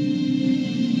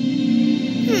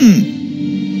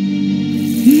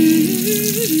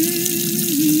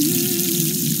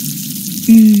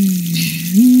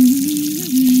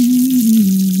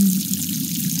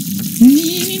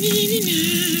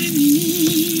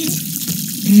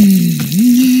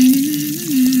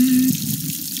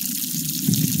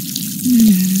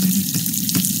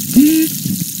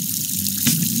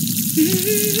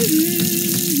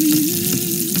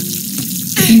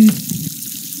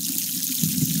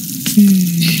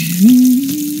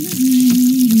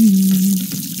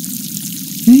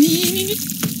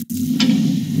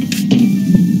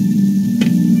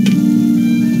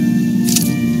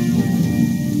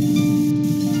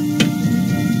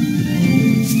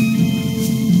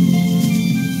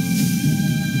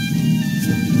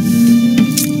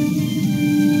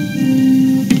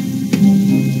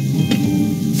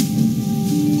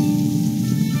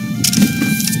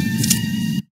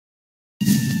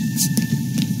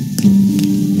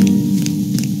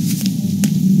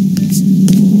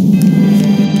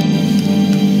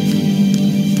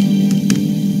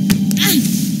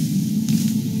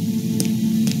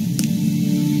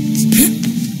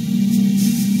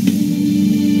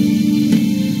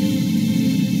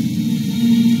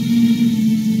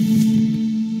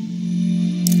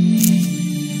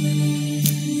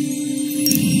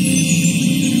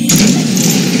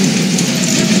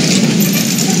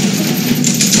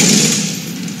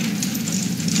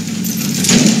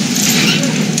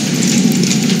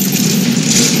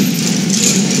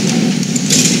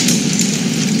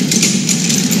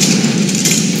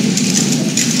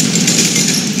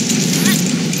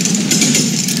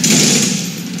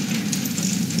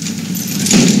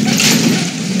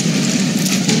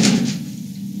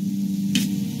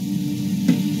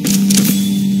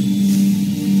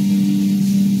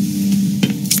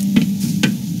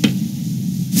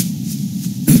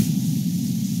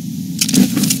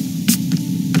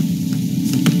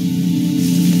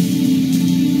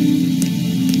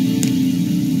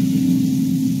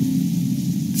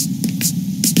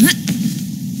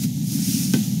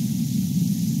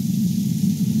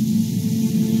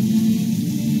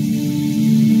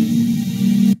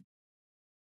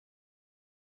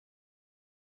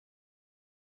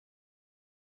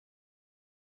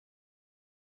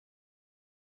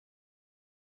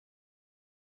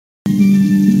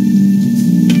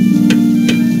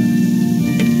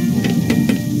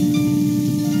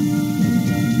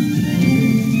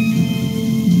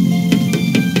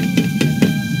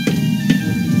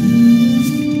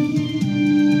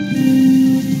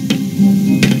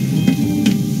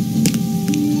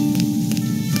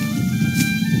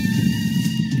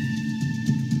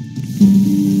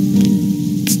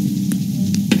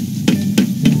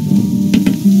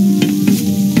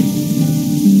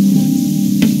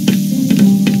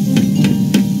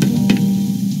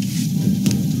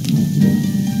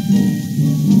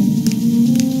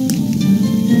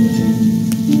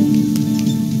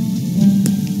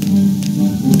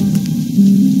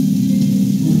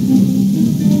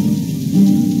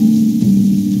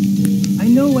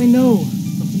 I know.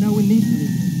 But for now we need to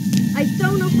leave. I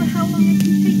don't know for how long I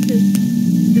can take this.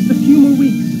 Just a few more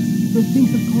weeks. Those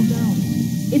things have calmed down.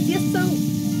 It's just so...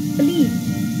 Please.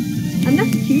 I'm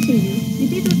not accusing you. You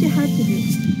did what you had to do.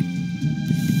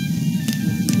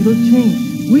 It'll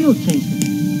change. We'll change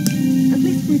it. At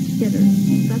least we're together.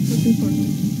 That's what's important.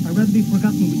 I'd rather be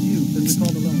forgotten with you than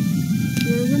recalled alone.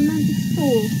 You're a romantic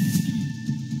fool.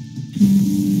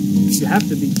 You have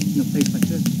to be in a place like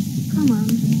this. Come on.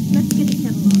 Let's get the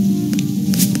kettle on.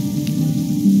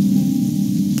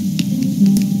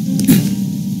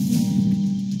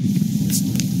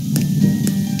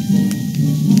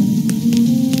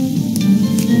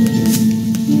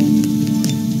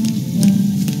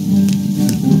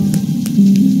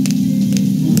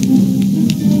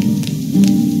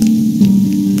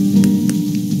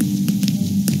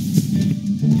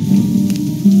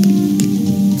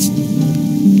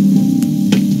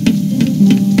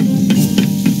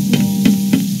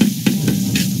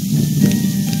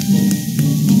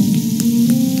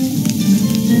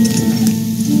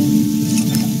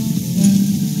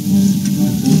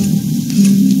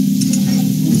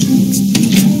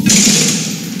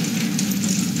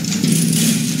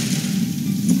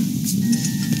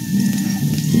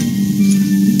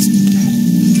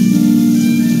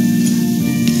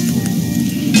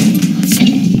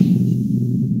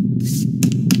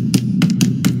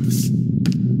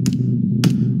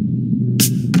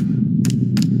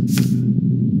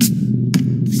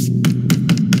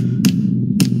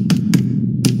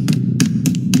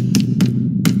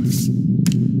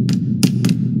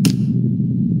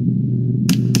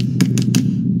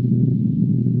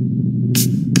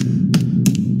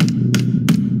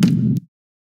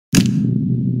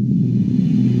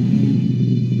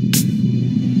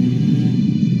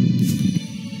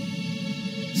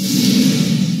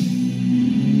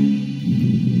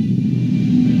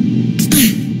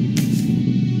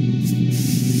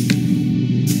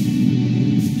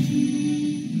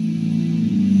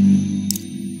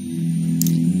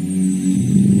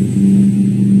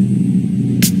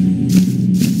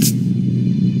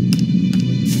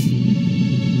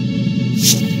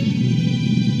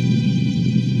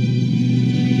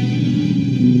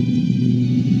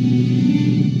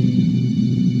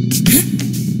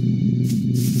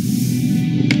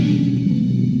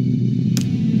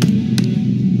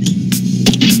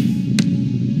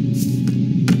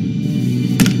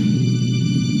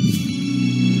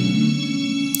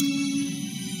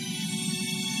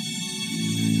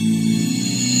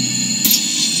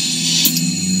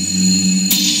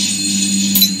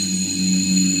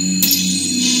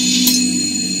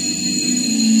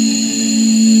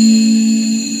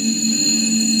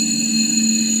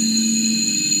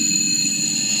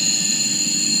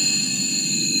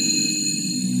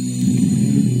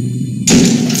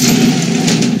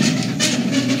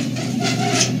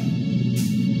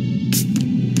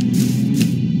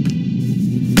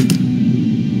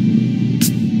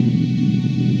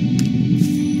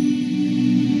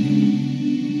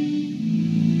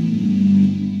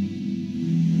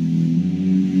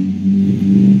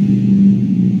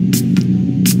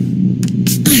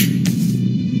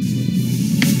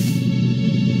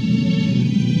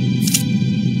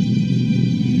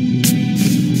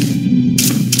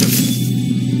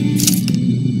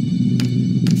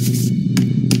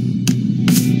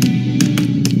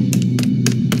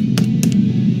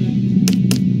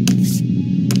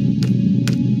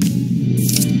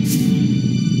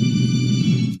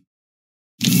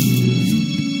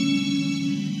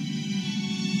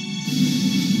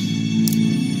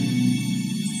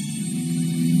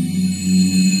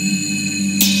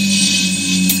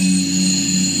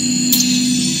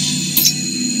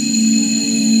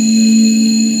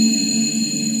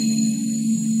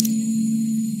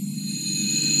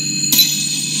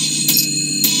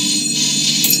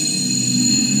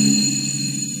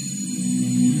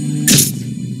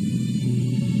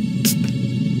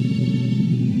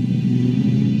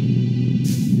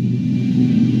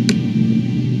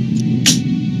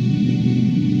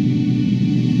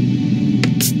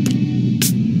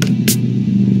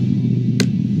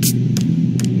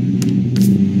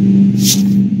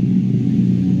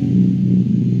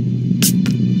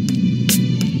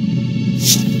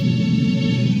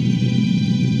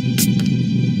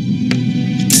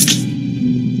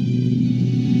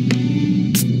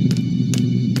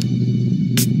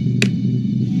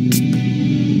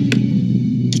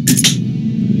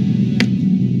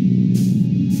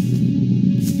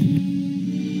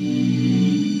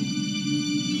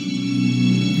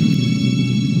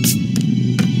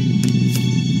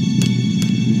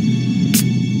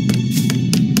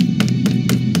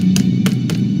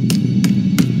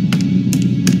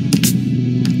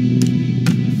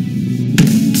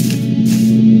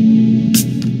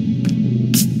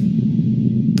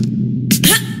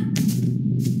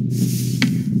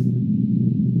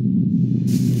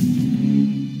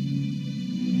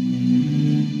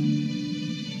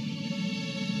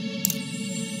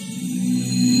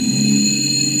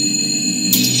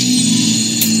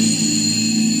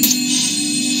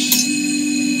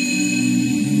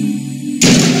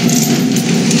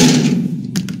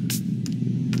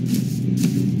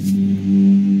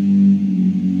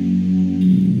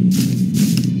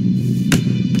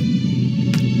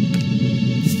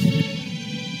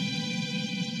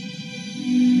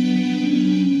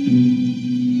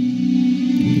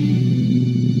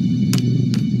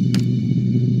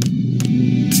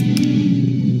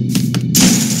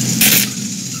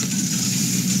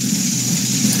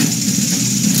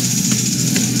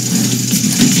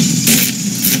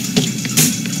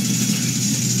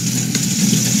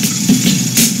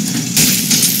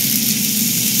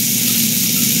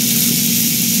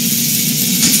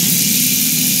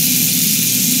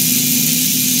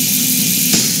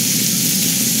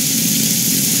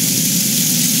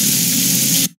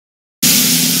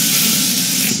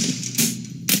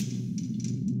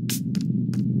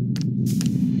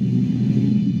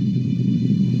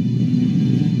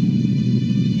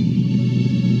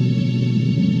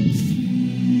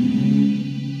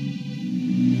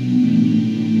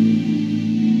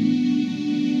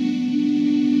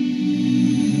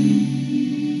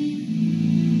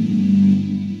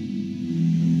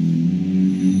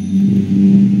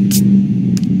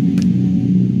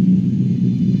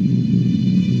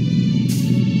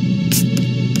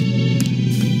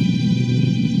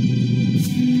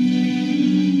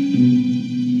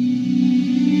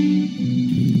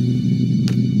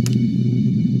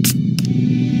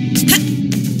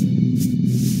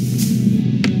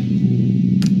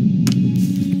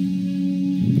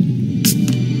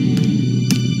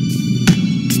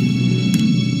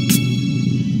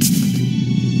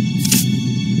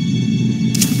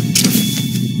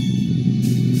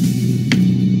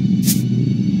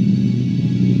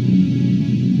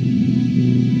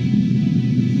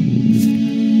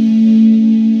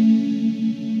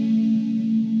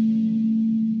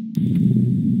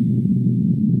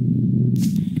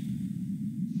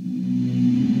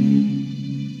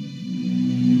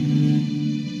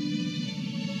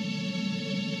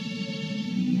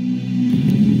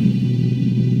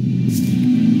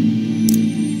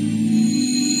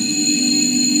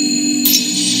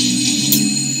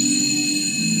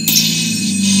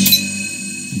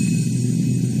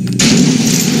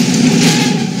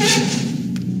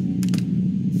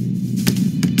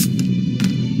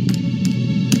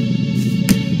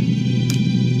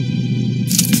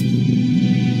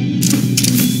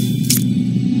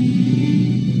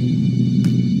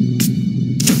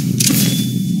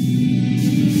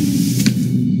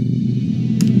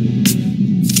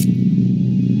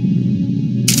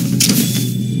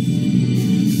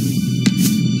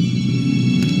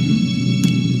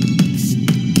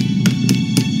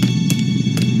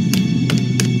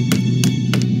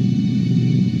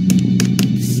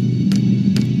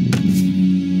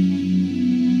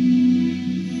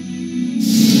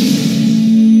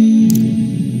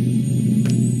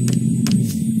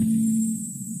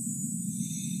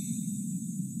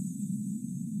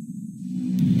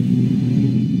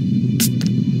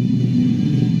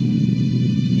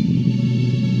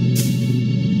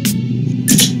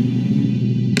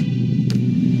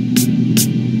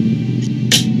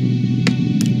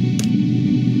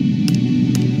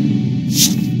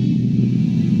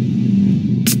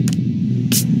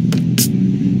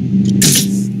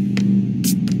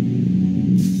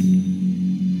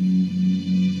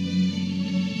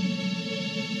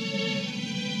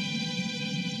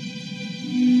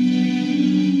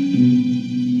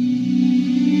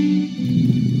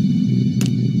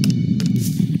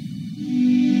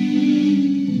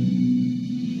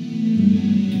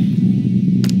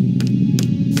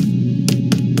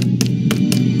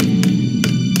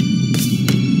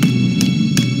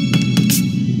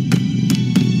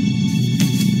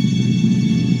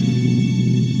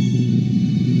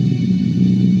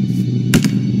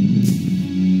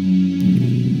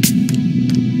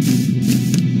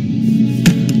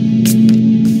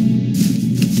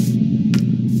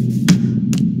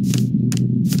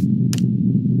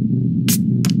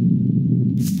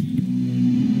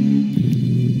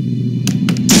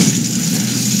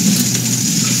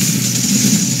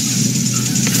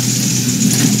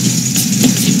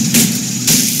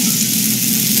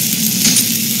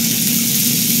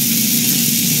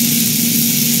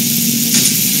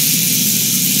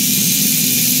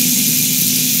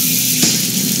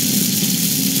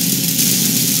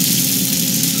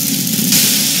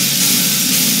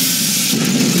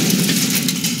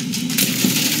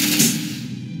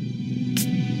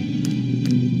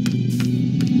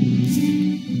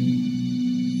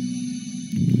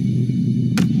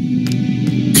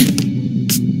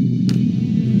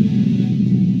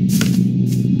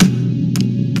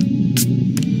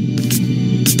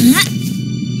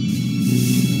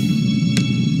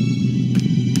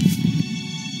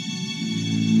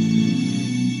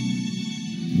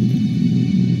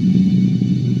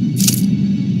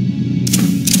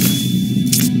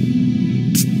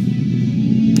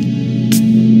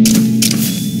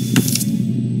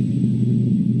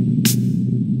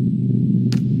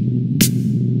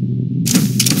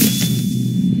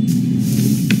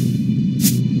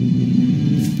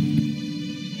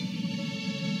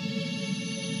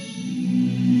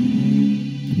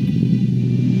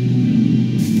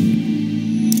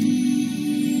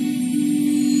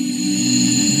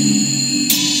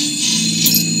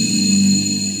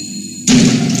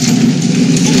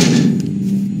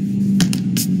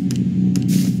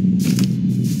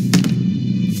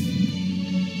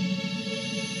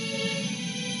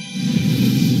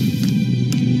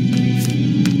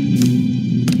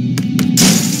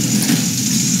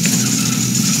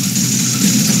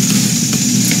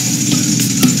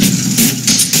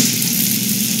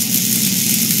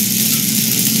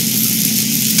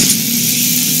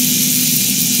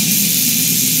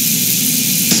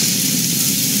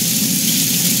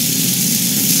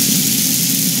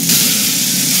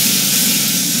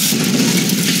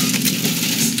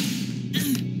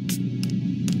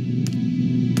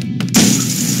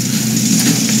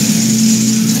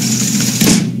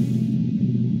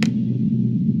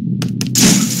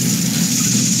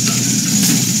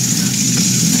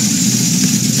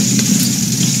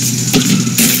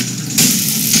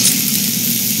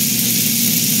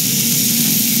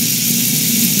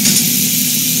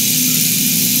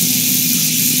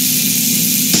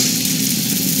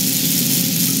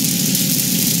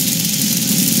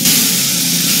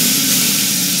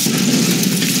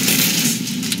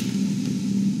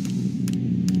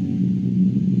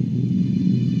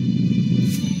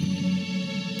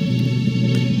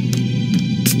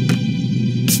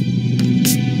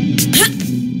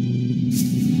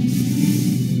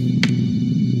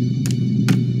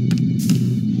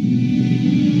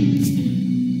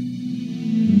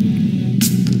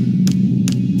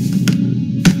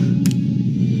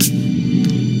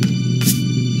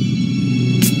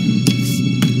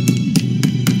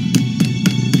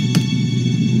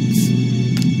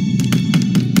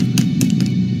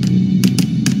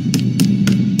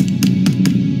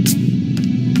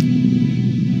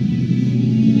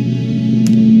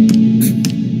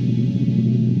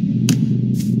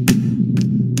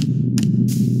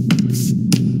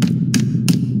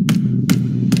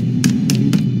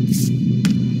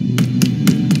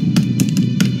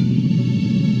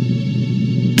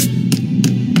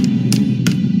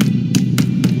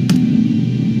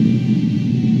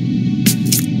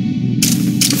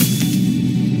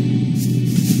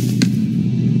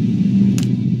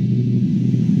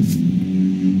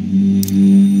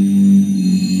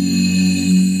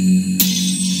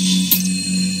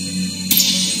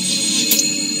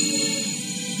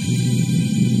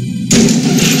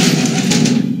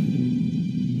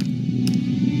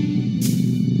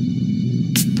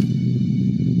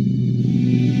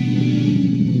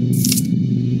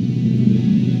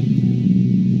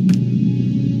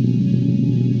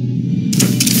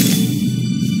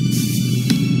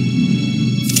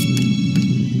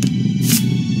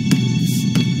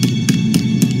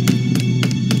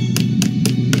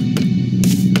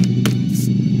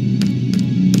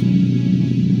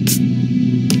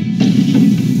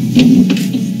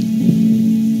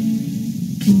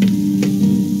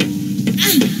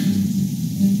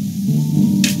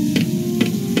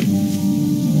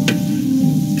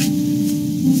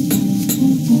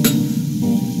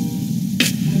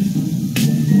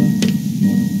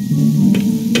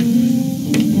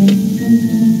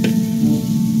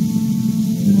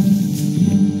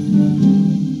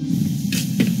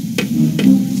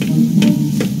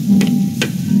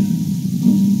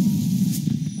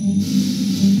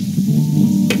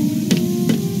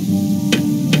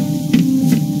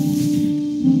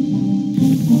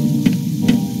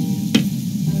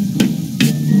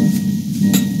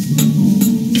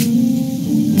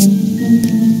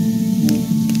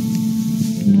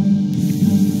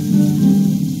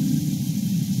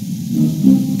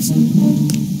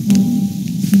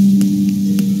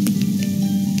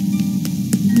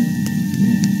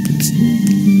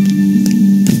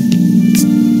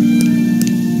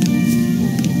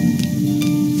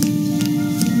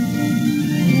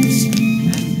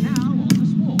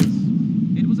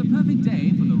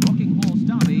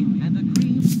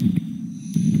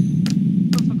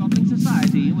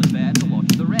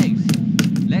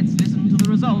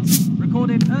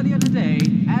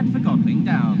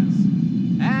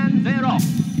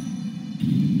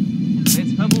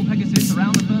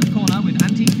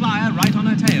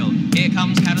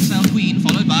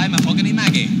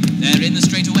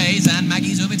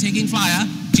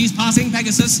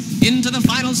 Into the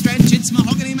final stretch, it's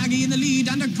Mahogany Maggie in the lead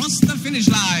and across the finish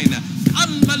line.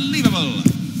 Unbelievable!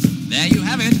 There you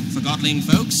have it, Forgotling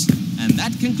folks, and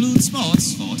that concludes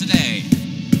sports for today.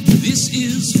 This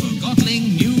is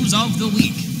Forgotling News of the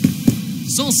Week.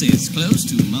 Sources close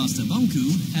to Master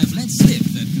Bonku have let slip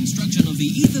that construction of the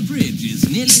Ether Bridge is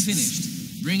nearly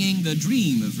finished, bringing the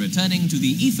dream of returning to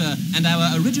the Ether and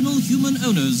our original human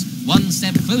owners one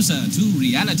step closer to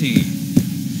reality.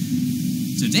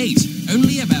 To date,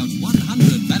 only about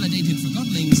 100 validated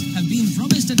Forgotlings have been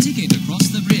promised a ticket across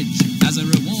the bridge as a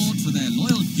reward for their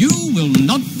loyalty. You will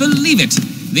not believe it!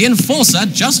 The Enforcer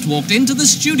just walked into the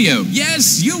studio.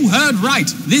 Yes, you heard right.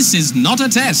 This is not a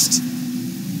test.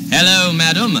 Hello,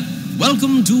 madam.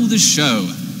 Welcome to the show.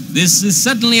 This is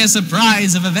certainly a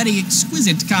surprise of a very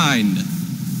exquisite kind.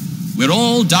 We're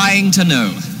all dying to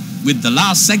know. With the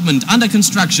last segment under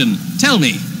construction, tell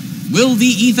me, will the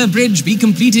Ether Bridge be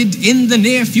completed in the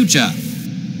near future?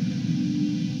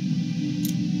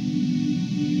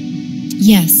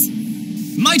 Yes.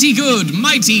 Mighty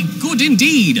good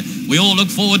indeed. We all look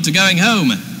forward to going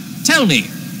home. Tell me,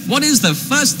 what is the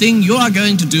first thing you are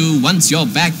going to do once you're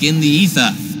back in the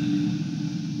Ether?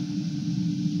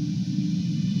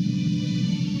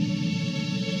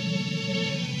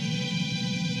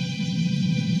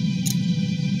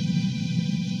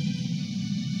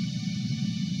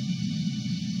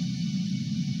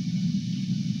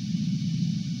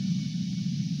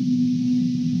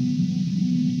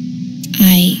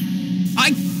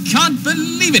 I can't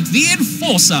believe it! The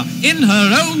Enforcer, in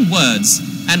her own words.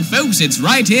 And folks, it's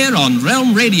right here on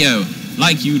Realm Radio,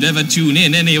 like you'd ever tune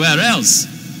in anywhere else.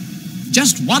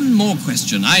 Just one more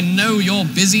question. I know you're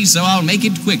busy, so I'll make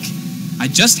it quick. I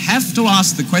just have to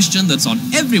ask the question that's on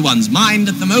everyone's mind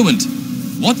at the moment.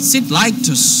 What's it like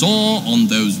to soar on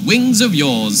those wings of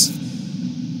yours?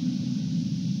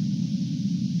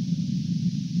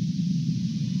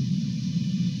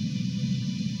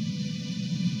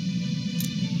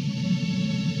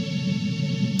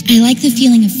 I like the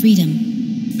feeling of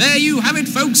freedom. There you have it,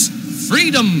 folks.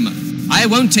 Freedom. I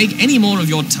won't take any more of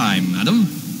your time, madam.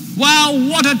 Wow,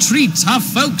 what a treat, huh,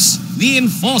 folks? The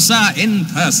Enforcer in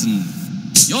person.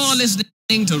 You're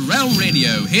listening to Realm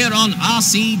Radio here on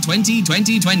RC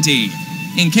 2020.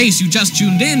 In case you just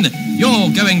tuned in, you're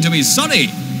going to be sorry.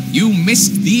 You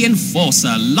missed the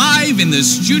Enforcer live in the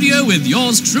studio with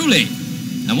yours truly.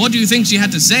 And what do you think she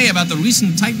had to say about the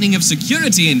recent tightening of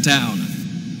security in town?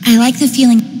 I like the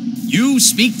feeling... You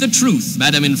speak the truth,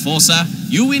 Madam Enforcer.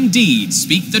 You indeed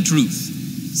speak the truth.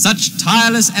 Such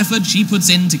tireless effort she puts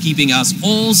into keeping us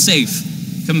all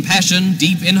safe. Compassion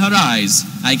deep in her eyes,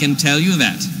 I can tell you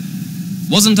that.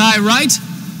 Wasn't I right?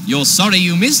 You're sorry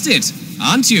you missed it,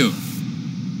 aren't you?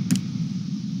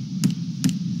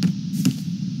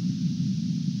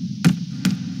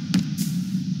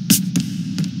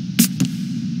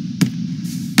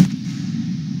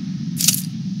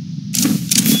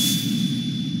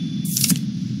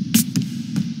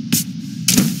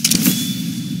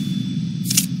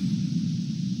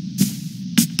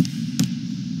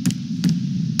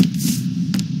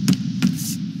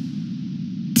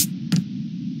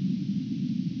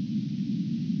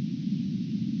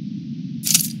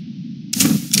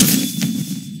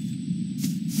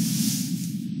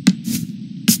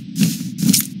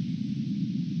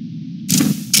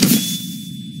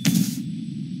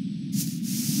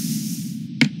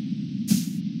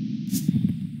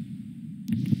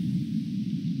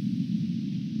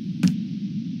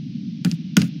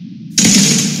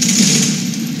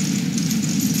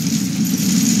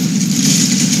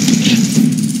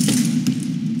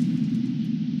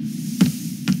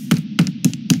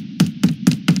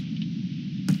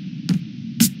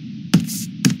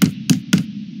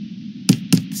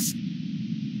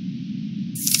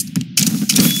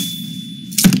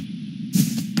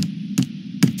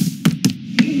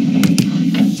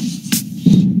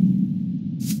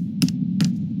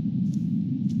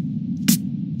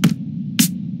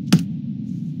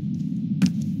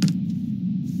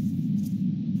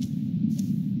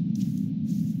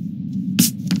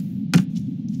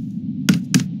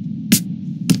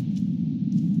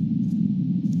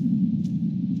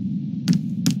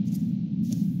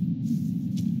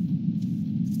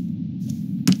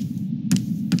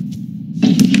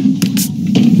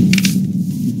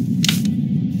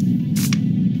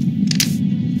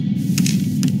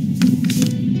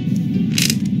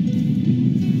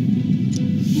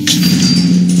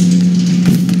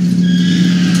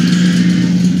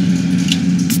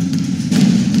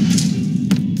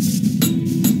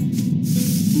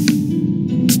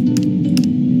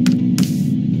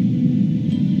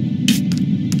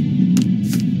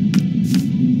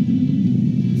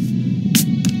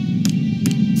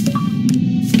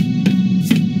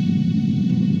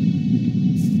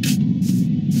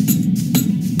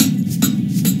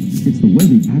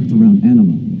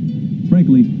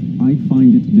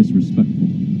 disrespectful.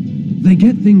 They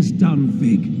get things done,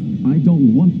 Fig. I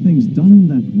don't want things done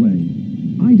that way.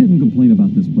 I didn't complain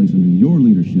about this place under your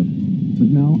leadership, but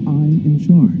now I'm in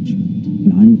charge.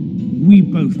 And We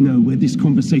both know where this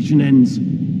conversation ends.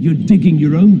 You're digging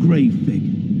your own grave, Fig.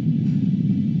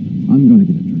 I'm gonna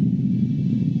get a drink.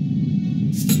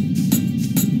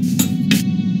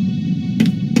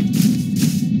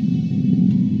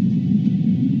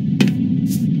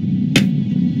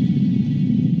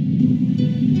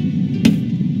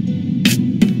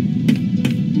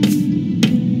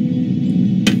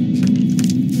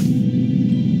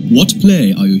 What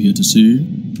play are you here to see?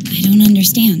 I don't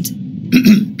understand.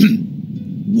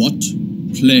 What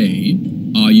play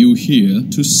are you here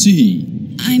to see?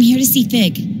 I'm here to see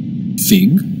Fig.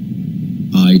 Fig?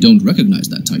 I don't recognize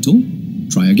that title.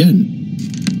 Try again.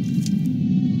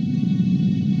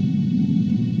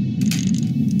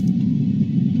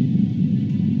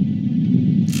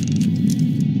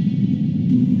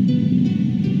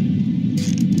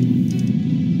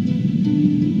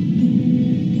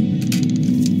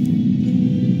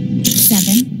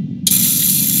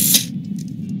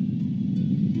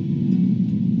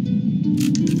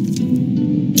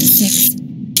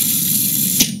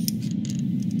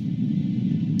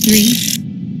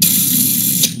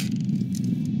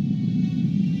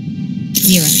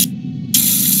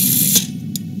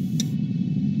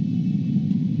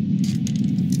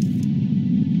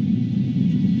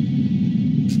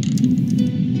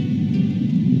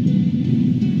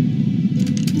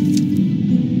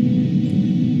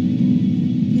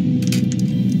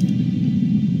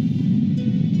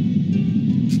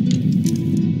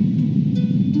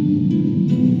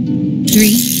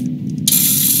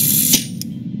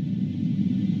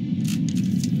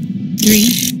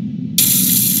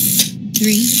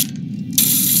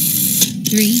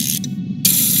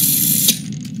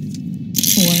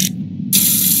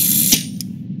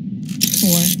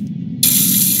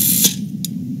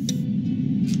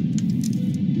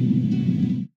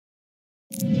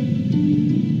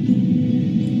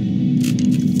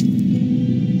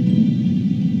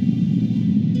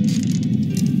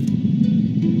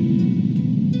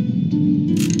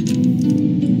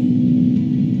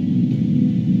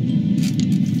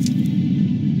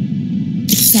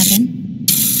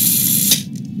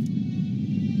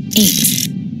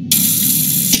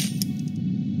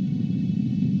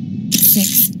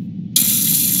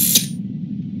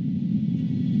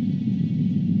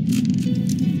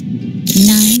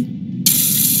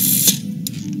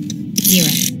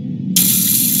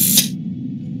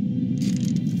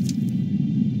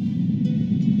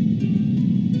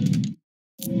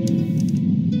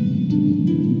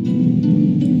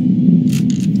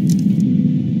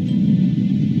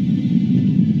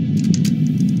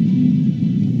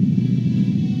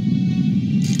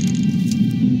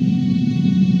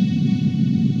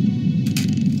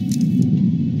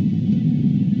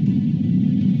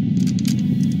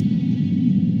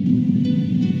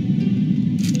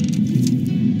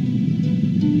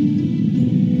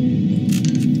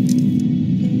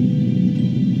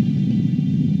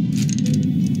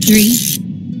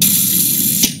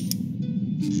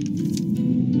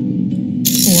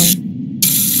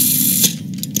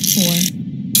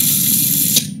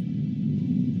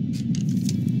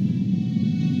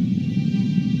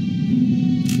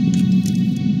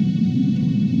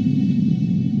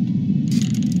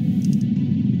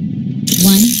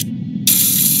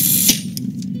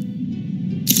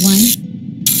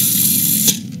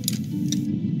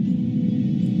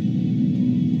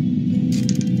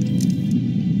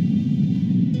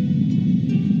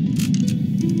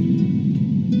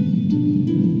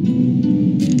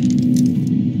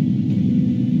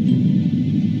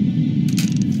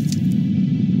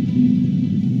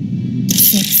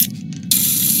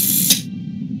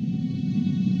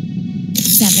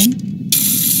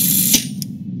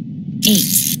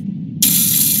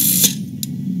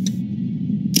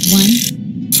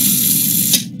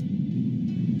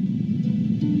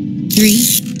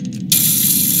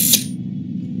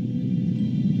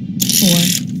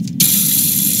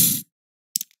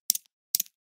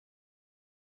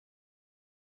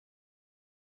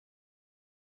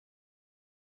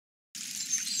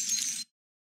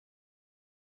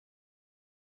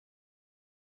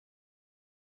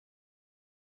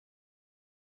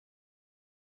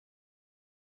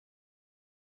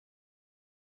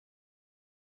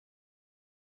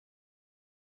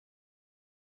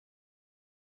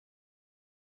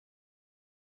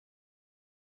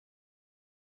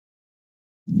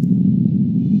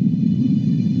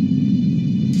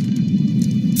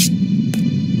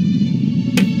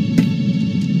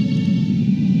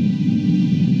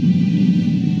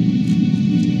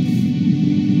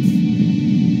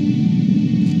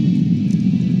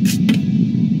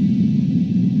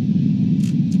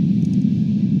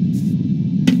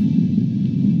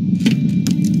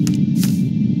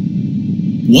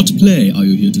 What play are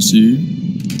you here to see?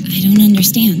 I don't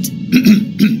understand.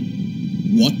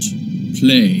 What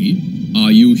play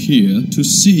are you here to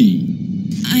see?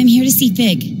 I'm here to see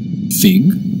Fig.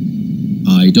 Fig?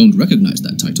 I don't recognize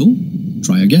that title.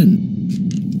 Try again.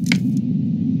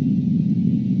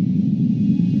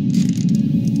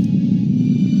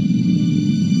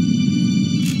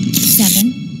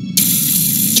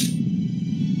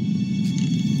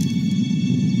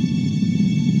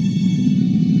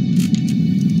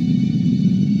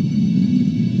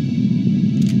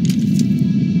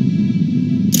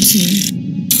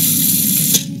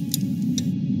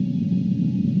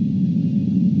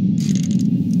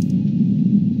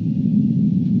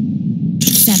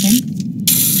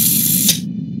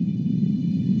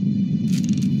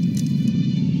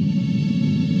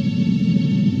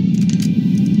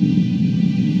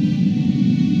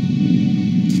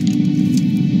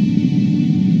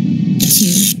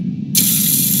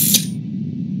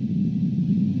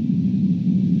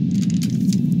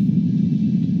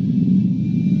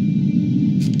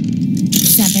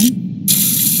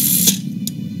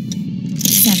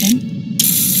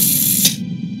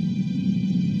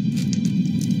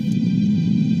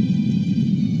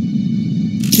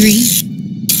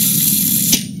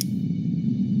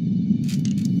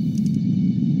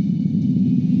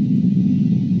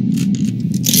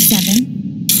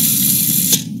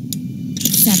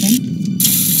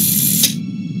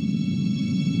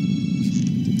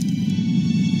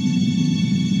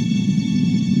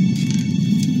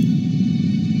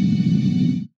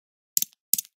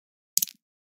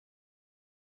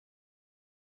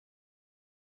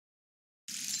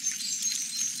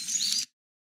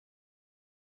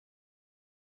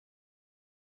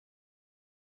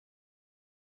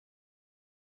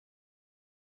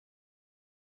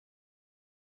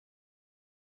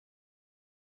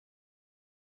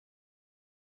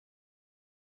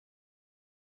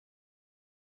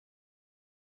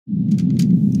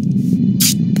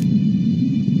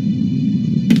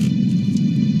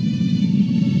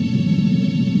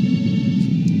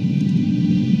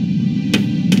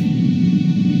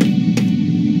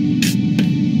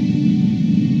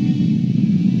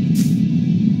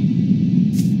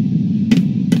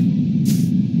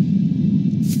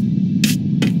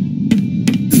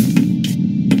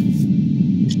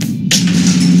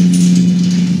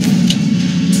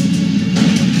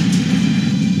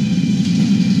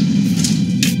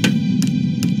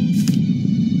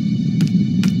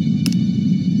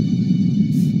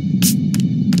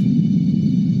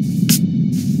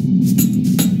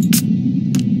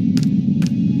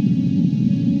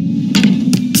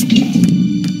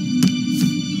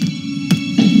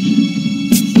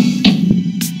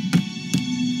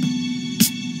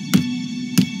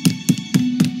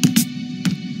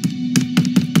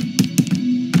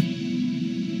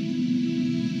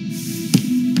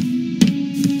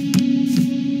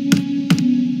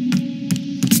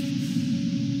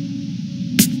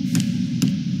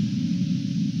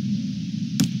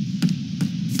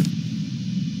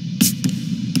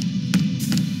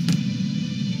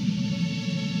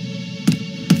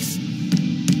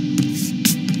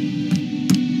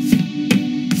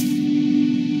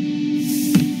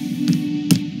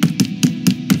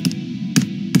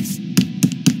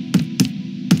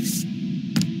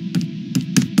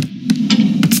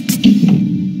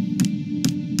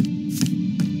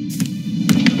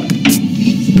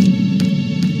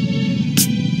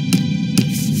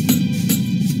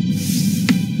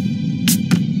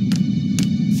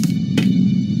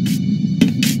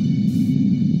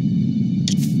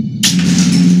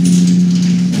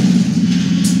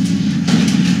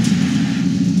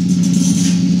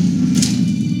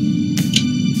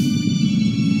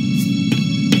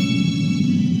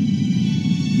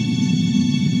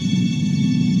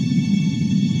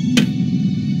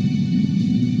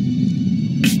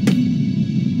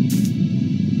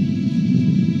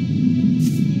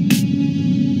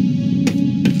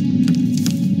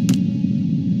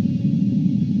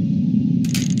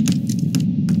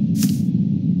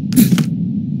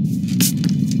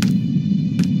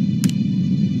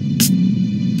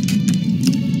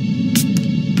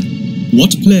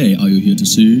 What play are you here to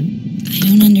see? I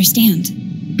don't understand.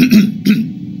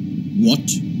 What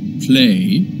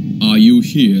play are you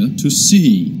here to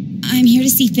see? I'm here to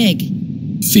see Fig.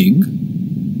 Fig?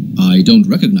 I don't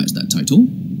recognize that title.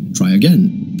 Try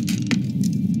again.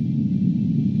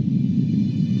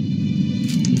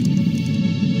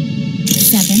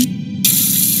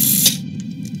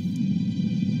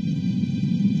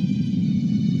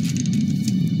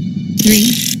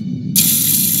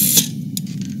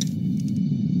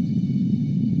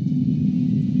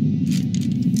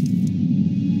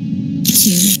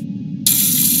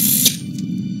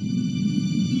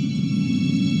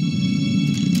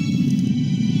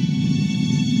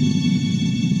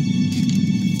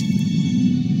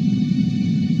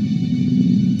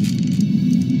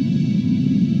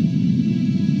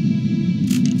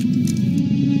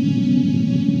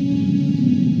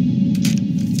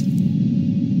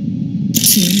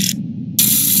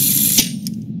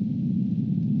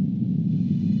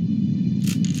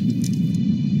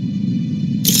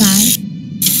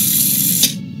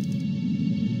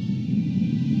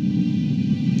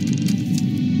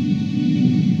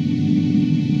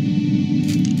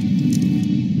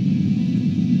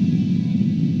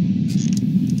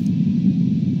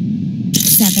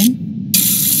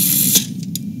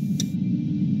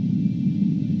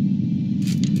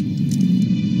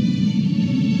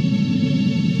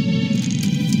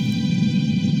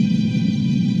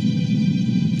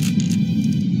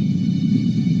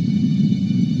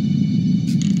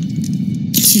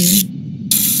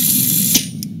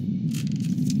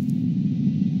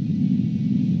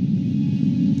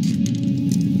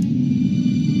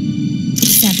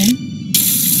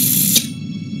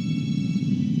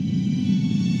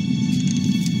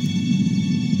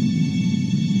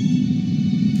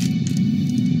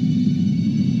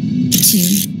 2.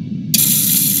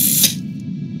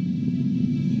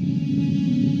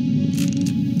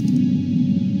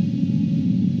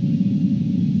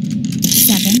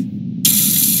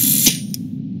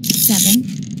 7.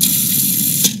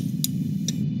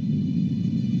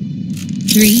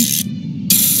 3.